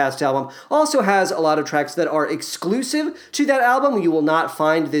Revival Cast album also has a lot of tracks that are exclusive to that album. You will not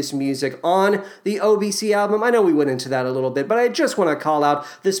find this music on the OBC album. I know we went into that a little bit, but I just want to call out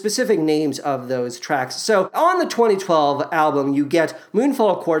the specific names of those tracks. So on the 2012 album, you get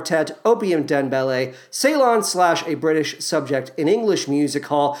Moonfall Quartet, Opium Den Ballet, Ceylon / A British Subject in English Music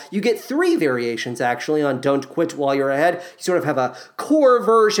Hall. You get 3 variations actually on Don't Quit While You're Ahead. You sort of have a core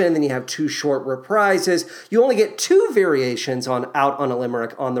version, and then you have 2 short reprises. You only get 2 variations on Out on a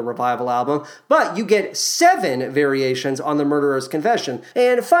Limerick on the Revival album, but you get 7 variations on The Murderer's Confession.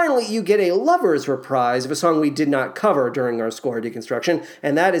 And finally, you get a lover's reprise of a song we did not cover during our score deconstruction,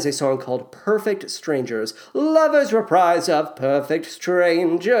 and that is a song called Perfect Strangers. Lover's reprise of Perfect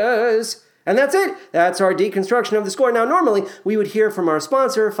Strangers. And that's it. That's our deconstruction of the score. Now, normally, we would hear from our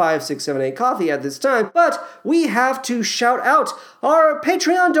sponsor, 5678 Coffee, at this time, but we have to shout out our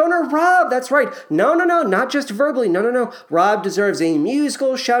Patreon donor, Rob. That's right. No, not just verbally. No. Rob deserves a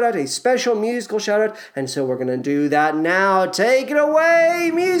musical shout-out, a special musical shout-out, and so we're going to do that now. Take it away,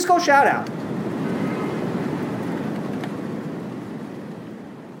 musical shout-out.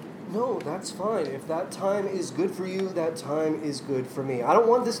 No, that's fine. If that time is good for you, that time is good for me. I don't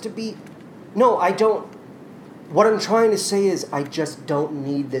want this to be... No, I don't... what I'm trying to say is I just don't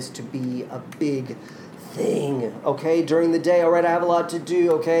need this to be a big thing, okay? During the day, all right, I have a lot to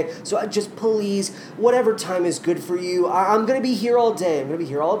do, okay? So I just please, whatever time is good for you, I'm going to be here all day.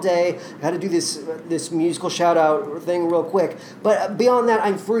 I had to do this musical shout-out thing real quick. But beyond that,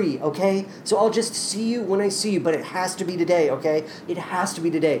 I'm free, okay? So I'll just see you when I see you, but it has to be today, okay? It has to be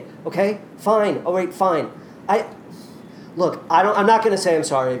today, okay? Fine. All right, fine. Look, I'm not going to say I'm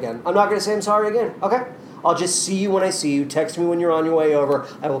sorry again. Okay? I'll just see you when I see you. Text me when you're on your way over.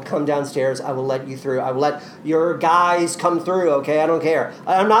 I will come downstairs. I will let you through. I will let your guys come through, okay? I don't care.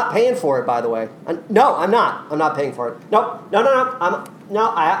 I'm not paying for it, by the way. No, I'm not. I'm not paying for it. No.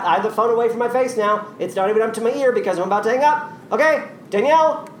 I have the phone away from my face now. It's not even up to my ear because I'm about to hang up. Okay?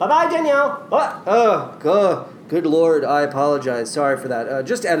 Danielle. Bye-bye, Danielle. What? Oh, good Lord, I apologize. Sorry for that.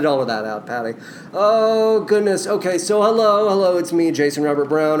 Just edit all of that out, Patty. Oh, goodness. Okay, so hello. It's me, Jason Robert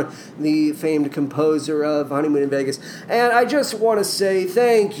Brown, the famed composer of Honeymoon in Vegas. And I just want to say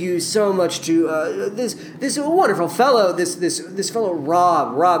thank you so much to this wonderful fellow, this fellow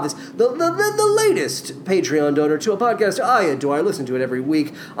Rob, the latest Patreon donor to a podcast I adore. I listen to it every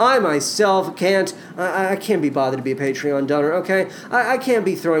week. I myself can't be bothered to be a Patreon donor, okay? I can't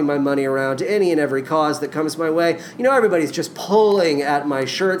be throwing my money around to any and every cause that comes my way. You know, everybody's just pulling at my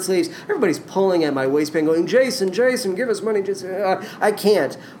shirt sleeves. Everybody's pulling at my waistband going, Jason, give us money. I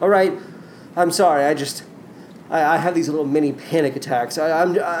can't, all right? I'm sorry. I have these little mini panic attacks. You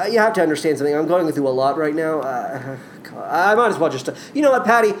have to understand something. I'm going through a lot right now. I might as well just... You know what,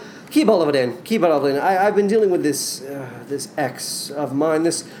 Patty? Keep all of it in. I've been dealing with this ex of mine,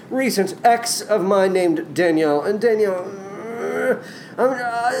 this recent ex of mine named Danielle. And Danielle...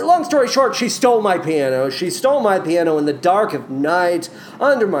 long story short, she stole my piano. She stole my piano in the dark of night,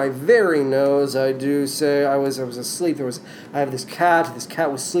 under my very nose, I do say. I was asleep. I have this cat. This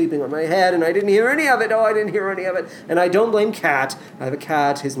cat was sleeping on my head, and I didn't hear any of it. Oh, I didn't hear any of it. And I don't blame Cat. I have a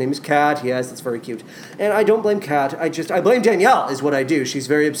cat. His name is Cat. Yes, that's very cute. And I don't blame Cat. I blame Danielle is what I do. She's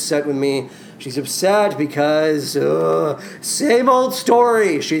very upset with me. She's upset because, same old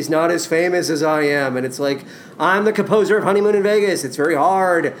story. She's not as famous as I am. And it's like, I'm the composer of Honeymoon in Vegas. It's very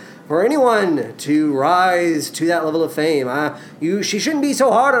hard for anyone to rise to that level of fame. She shouldn't be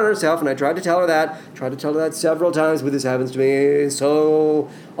so hard on herself, and I tried to tell her that several times, but this happens to me so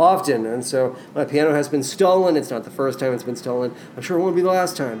often. And so my piano has been stolen. It's not the first time it's been stolen. I'm sure it won't be the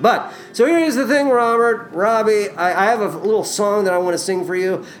last time. But, so here's the thing, Robbie, I have a little song that I want to sing for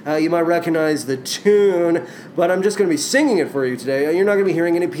you. You might recognize the tune, but I'm just going to be singing it for you today. You're not going to be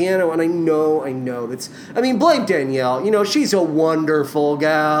hearing any piano, and I know. Blame Danielle. You know, she's a wonderful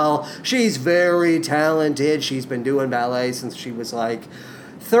gal. She's very talented. She's been doing ballet since she was like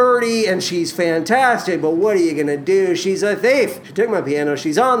 30, and she's fantastic, but what are you going to do? She's a thief. She took my piano.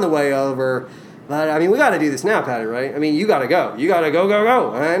 She's on the way over. But, we got to do this now, Patty, right? You got to go. You got to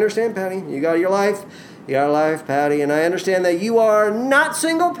go. I understand, Patty. You got your life. You got a life, Patty, and I understand that you are not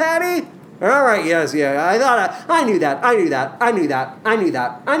single, Patty. All right, yes, yeah. I knew that. No, I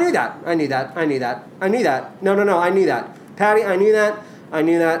knew that. Patty, I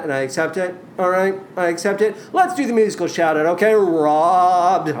knew that, and I accept it. All right, I accept it. Let's do the musical shout-out, okay?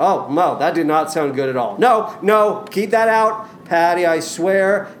 Robbed. Oh, no, that did not sound good at all. No, keep that out. Patty, I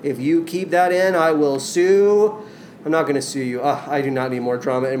swear, if you keep that in, I will sue. I'm not going to sue you. I do not need more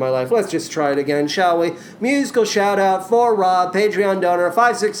drama in my life. Let's just try it again, shall we? Musical shout-out for Rob, Patreon donor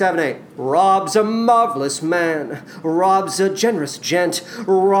 5678. Rob's a marvelous man. Rob's a generous gent.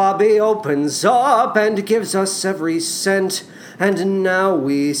 Robbie opens up and gives us every cent. And now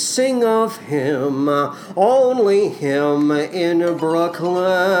we sing of him, only him in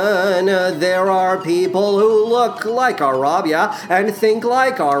Brooklyn. There are people who look like our Rob, yeah, and think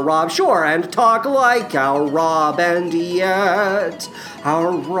like our Rob, sure, and talk like our Rob, and yet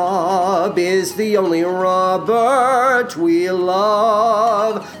our Rob is the only Robert we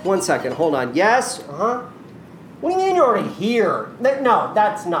love. 1 second, hold on. Yes? What do you mean you're already here? No,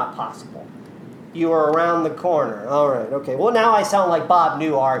 that's not possible. You were around the corner. All right, okay. Well, now I sound like Bob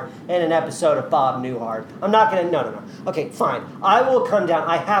Newhart in an episode of Bob Newhart. I'm not going to... No. Okay, fine. I will come down.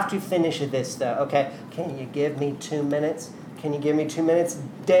 I have to finish this, though, okay? Can you give me 2 minutes?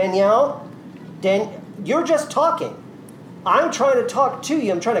 Danielle? You're just talking. I'm trying to talk to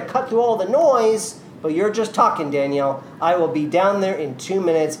you. I'm trying to cut through all the noise, but you're just talking, Danielle. I will be down there in 2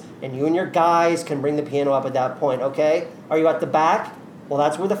 minutes, and you and your guys can bring the piano up at that point, okay? Are you at the back? Well,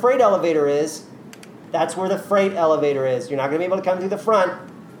 that's where the freight elevator is. You're not going to be able to come through the front.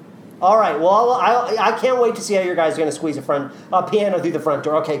 All right, well, I can't wait to see how your guys are going to squeeze a piano through the front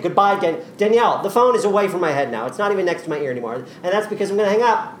door. Okay, goodbye, Danielle. The phone is away from my head now. It's not even next to my ear anymore. And that's because I'm going to hang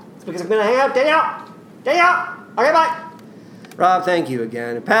up. Danielle! Okay, bye. Rob, thank you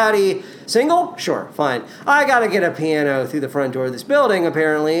again. Patty, single? Sure, fine. I gotta get a piano through the front door of this building,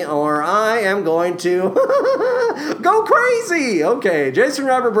 apparently, or I am going to go crazy. Okay, Jason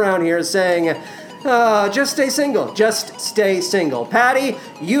Robert Brown here saying, just stay single. Just stay single. Patty,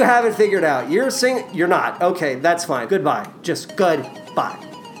 you have it figured out. You're not. Okay, that's fine. Goodbye. Just goodbye.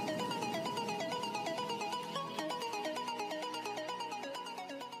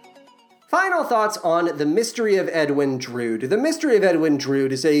 Final thoughts on The Mystery of Edwin Drood. The Mystery of Edwin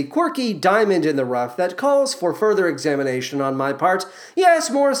Drood is a quirky diamond in the rough that calls for further examination on my part. Yes,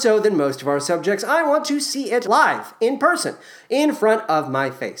 more so than most of our subjects, I want to see it live, in person, in front of my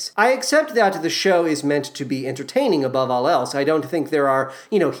face. I accept that the show is meant to be entertaining above all else. I don't think there are,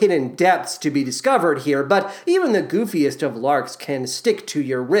 hidden depths to be discovered here, but even the goofiest of larks can stick to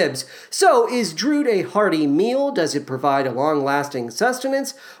your ribs. So, is Drood a hearty meal? Does it provide a long-lasting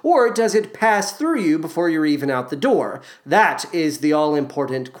sustenance? Or does it pass through you before you're even out the door? That is the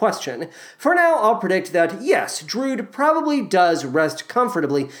all-important question. For now, I'll predict that yes, Drood probably does rest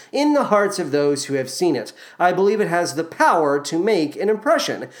comfortably in the hearts of those who have seen it. I believe it has the power to make an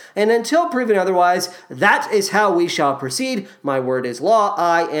impression. And until proven otherwise, that is how we shall proceed. My word is law.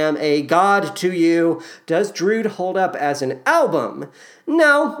 I am a god to you. Does Drood hold up as an album?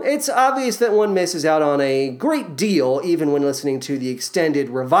 No, it's obvious that one misses out on a great deal even when listening to the extended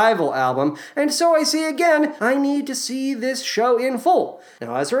revival album, and so I say again, I need to see this show in full.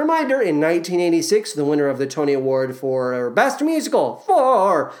 Now, as a reminder, in 1986, the winner of the Tony Award for Best Musical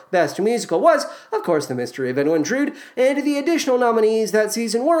was, of course, The Mystery of Edwin Drood, and the additional nominees that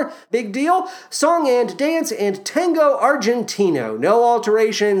season were Big Deal, Song and Dance, and Tango Argentino. No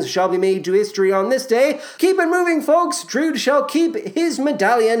alterations shall be made to history on this day. Keep it moving, folks. Drood shall keep his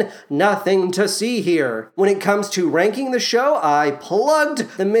medallion. Nothing to see here. When it comes to ranking the show, I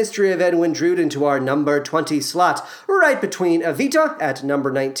plugged The Mystery of Edwin Drood into our number 20 slot, right between Evita at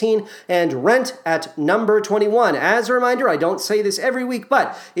number 19 and Rent at number 21. As a reminder, I don't say this every week,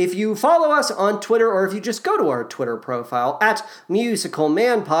 but if you follow us on Twitter, or if you just go to our Twitter profile at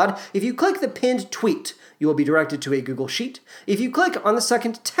MusicalManPod, if you click the pinned tweet, you will be directed to a Google Sheet. If you click on the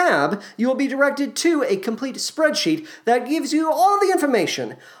second tab, you will be directed to a complete spreadsheet that gives you all the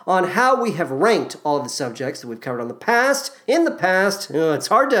information on how we have ranked all of the subjects that we've covered in the past. It's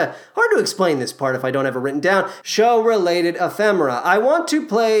hard to explain this part if I don't have it written down. Show-related ephemera. I want to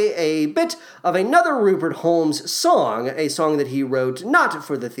play a bit of another Rupert Holmes song, a song that he wrote not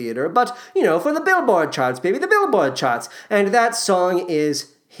for the theater, but, for the Billboard charts, baby, the Billboard charts. And that song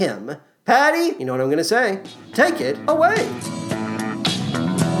is Him. Patty, you know what I'm going to say. Take it away.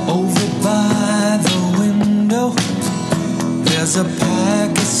 Over by the window, there's a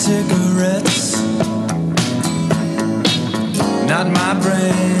pack of cigarettes. Not my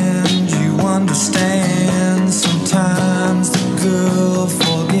brand, you understand. Sometimes the girl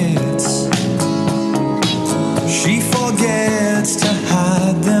forgets. She forgets to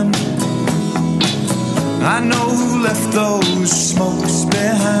hide them. I know who left those smokes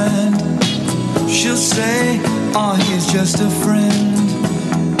behind. She'll say, oh, he's just a friend.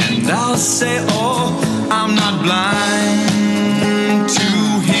 And I'll say, oh, I'm not blind to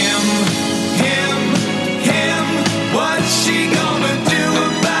him. What's she gonna do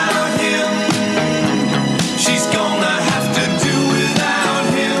about him? She's gonna have to do without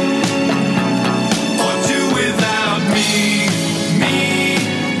him, or do without me.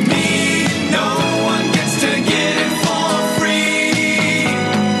 No one gets to get it for free.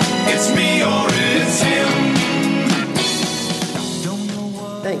 It's me or it's him.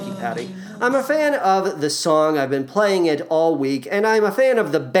 Thank you, Patty. I'm a fan of the song, I've been playing it all week, and I'm a fan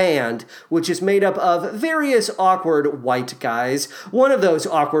of the band, which is made up of various awkward white guys. One of those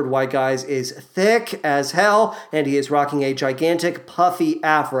awkward white guys is thick as hell, and he is rocking a gigantic puffy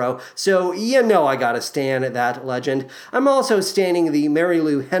afro, so I gotta stan that legend. I'm also standing the Mary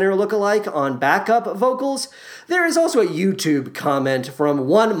Lou Henner lookalike on backup vocals. There is also a YouTube comment from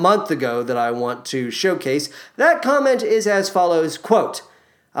 1 month ago that I want to showcase. That comment is as follows, quote,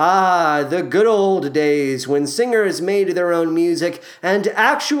 "Ah, the good old days when singers made their own music and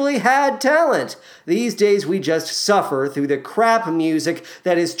actually had talent. These days we just suffer through the crap music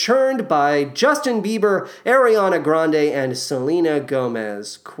that is churned by Justin Bieber, Ariana Grande, and Selena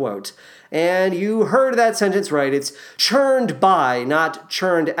Gomez." Quote. And you heard that sentence right. It's churned by, not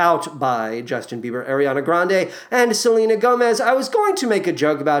churned out by Justin Bieber, Ariana Grande, and Selena Gomez. I was going to make a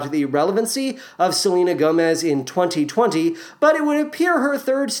joke about the relevancy of Selena Gomez in 2020, but it would appear her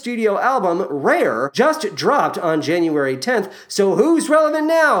third studio album, Rare, just dropped on January 10th. So who's relevant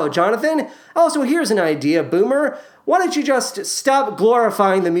now, Jonathan? Also, here's an idea, Boomer. Why don't you just stop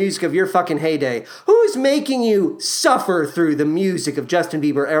glorifying the music of your fucking heyday? Who's making you suffer through the music of Justin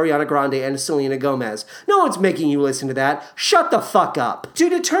Bieber, Ariana Grande, and Selena Gomez? No one's making you listen to that. Shut the fuck up. To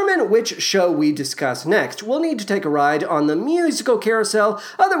determine which show we discuss next, we'll need to take a ride on the musical carousel,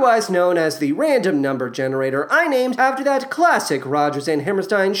 otherwise known as the random number generator I named after that classic Rodgers and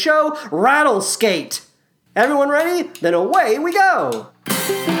Hammerstein show, Rattleskate. Everyone ready? Then away we go!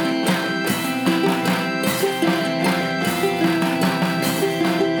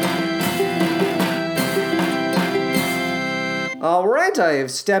 All right, I have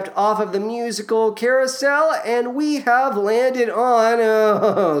stepped off of the musical carousel, and we have landed on,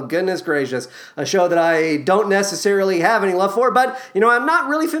 oh, goodness gracious, a show that I don't necessarily have any love for, but, I'm not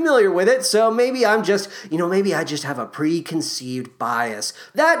really familiar with it, so maybe I'm just, maybe I just have a preconceived bias.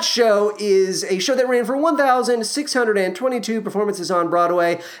 That show is a show that ran for 1,622 performances on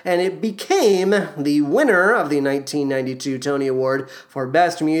Broadway, and it became the winner of the 1992 Tony Award for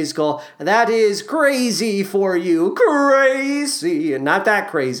Best Musical. That is Crazy for You. Crazy. Not that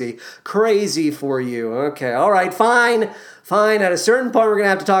crazy. Crazy for You. Okay, all right, fine. At a certain point, we're going to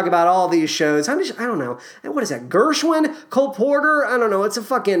have to talk about all these shows. I don't know. What is that? Gershwin? Cole Porter? I don't know. It's a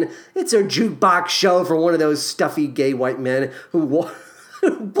jukebox show for one of those stuffy gay white men who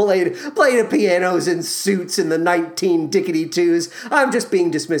played the pianos in suits in the 19-dickety-twos. I'm just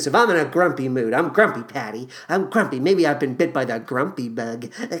being dismissive. I'm in a grumpy mood. I'm grumpy, Patty. I'm grumpy. Maybe I've been bit by the grumpy bug.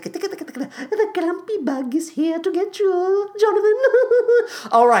 The grumpy bug is here to get you, Jonathan.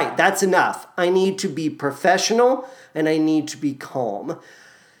 All right, that's enough. I need to be professional, and I need to be calm.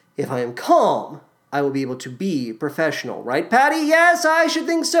 If I am calm, I will be able to be professional. Right, Patty? Yes, I should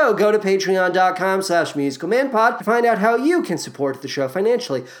think so. Go to patreon.com/musicalmanpod to find out how you can support the show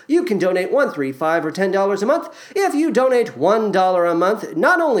financially. You can donate $1, $3, $5, or $10 a month. If you donate $1 a month,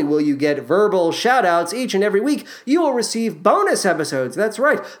 not only will you get verbal shout-outs each and every week, you will receive bonus episodes. That's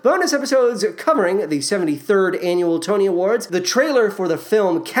right. Bonus episodes covering the 73rd Annual Tony Awards, the trailer for the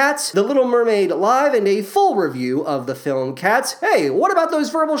film Cats, The Little Mermaid Live, and a full review of the film Cats. Hey, what about those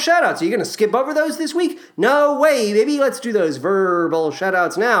verbal shout-outs? Are you going to skip over those this week? No way, baby. Let's do those verbal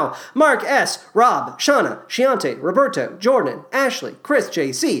shoutouts now. Mark S., Rob, Shauna, Shiante, Roberto, Jordan, Ashley, Chris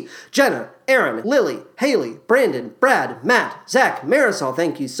JC, Jenna, Aaron, Lily, Haley, Brandon, Brad, Matt, Zach, Marisol,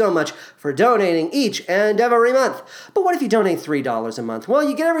 thank you so much for donating each and every month. But what if you donate $3 a month? Well,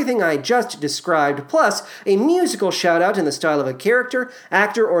 you get everything I just described, plus a musical shout-out in the style of a character,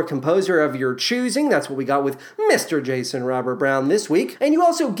 actor, or composer of your choosing. That's what we got with Mr. Jason Robert Brown this week. And you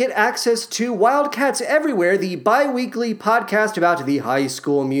also get access to Wildcats Everywhere, the bi-weekly podcast about the High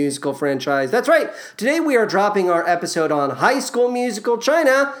School Musical franchise. That's right. Today we are dropping our episode on High School Musical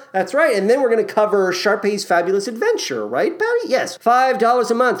China. That's right. And then we're going to cover Sharpay's Fabulous Adventure, right, Patty? Yes.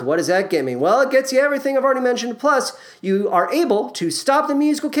 $5 a month. What does that get me? Well, it gets you everything I've already mentioned, plus you are able to stop the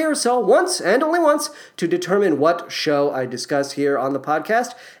musical carousel once and only once to determine what show I discuss here on the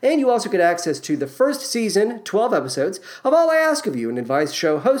podcast, and you also get access to the first season, 12 episodes, of All I Ask of You, an advice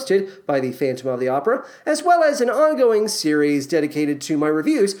show hosted by the Phantom of the Opera, as well as an ongoing series dedicated to my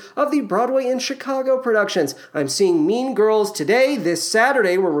reviews of the Broadway and Chicago productions. I'm seeing Mean Girls today, this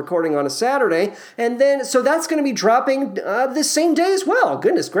Saturday. We're recording on a Saturday, and then, so that's going to be dropping the same day as well.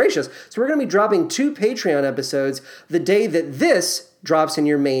 Goodness gracious. So we're going to be dropping 2 Patreon episodes the day that this drops in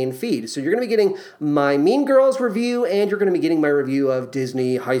your main feed. So you're going to be getting my Mean Girls review, and you're going to be getting my review of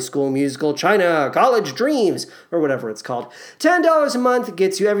Disney High School Musical China, College Dreams, or whatever it's called. $10 a month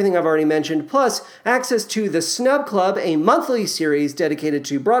gets you everything I've already mentioned, plus access to The Snub Club, a monthly series dedicated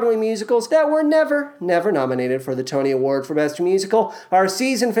to Broadway musicals that were never nominated for the Tony Award for Best Musical. Our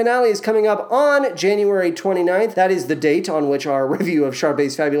season finale is coming up on January 29th. That is the date on which our review of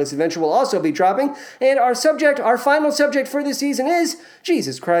Sharpay's Fabulous Adventure will also be dropping. And our final subject for this season is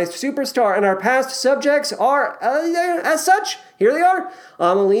Jesus Christ Superstar, and our past subjects are, as such, here they are: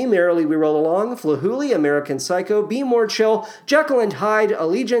 Amelie, Merrily We Roll Along, Flahooly, American Psycho, Be More Chill, Jekyll and Hyde,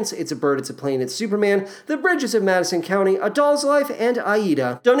 Allegiance, It's a Bird, It's a Plane, It's Superman, The Bridges of Madison County, A Doll's Life, and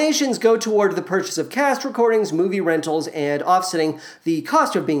Aida. Donations go toward the purchase of cast recordings, movie rentals, and offsetting the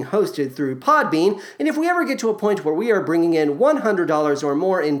cost of being hosted through Podbean. And if we ever get to a point where we are bringing in $100 or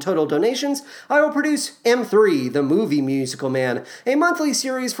more in total donations, I will produce M3, The Movie Musical Man, a monthly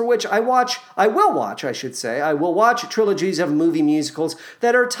series for which I will watch trilogies of movies movie musicals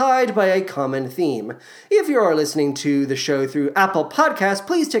that are tied by a common theme. If you are listening to the show through Apple Podcasts,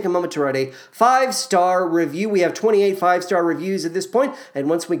 please take a moment to write a 5-star review. We have 28 5-star reviews at this point, and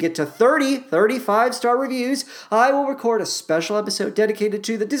once we get to 30 5-star reviews, I will record a special episode dedicated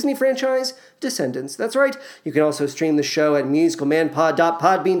to the Disney franchise Descendants. That's right. You can also stream the show at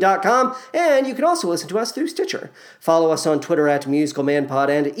musicalmanpod.podbean.com, and you can also listen to us through Stitcher. Follow us on Twitter at musicalmanpod,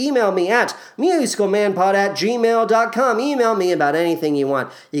 and email me at musicalmanpod@gmail.com. Email me about anything you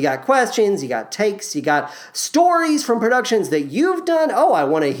want. You got questions, you got takes, you got stories from productions that you've done. Oh, I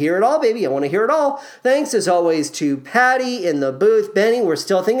want to hear it all, baby. I want to hear it all. Thanks, as always, to Patty in the booth. Benny, we're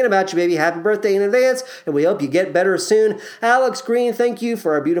still thinking about you, baby. Happy birthday in advance, and we hope you get better soon. Alex Green, thank you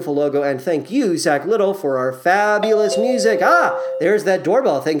for our beautiful logo, and thank you, Zach Little, for our fabulous music. There's that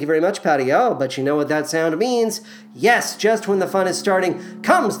doorbell. Thank you very much, Patty. Oh, but you know what that sound means. Yes, just when the fun is starting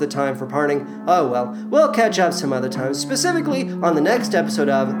comes the time for parting. Oh well, we'll catch up some other time, specifically on the next episode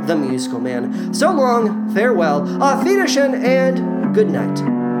of The Musical Man. So long, farewell, auf Wiedersehen, and good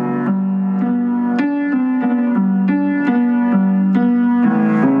night.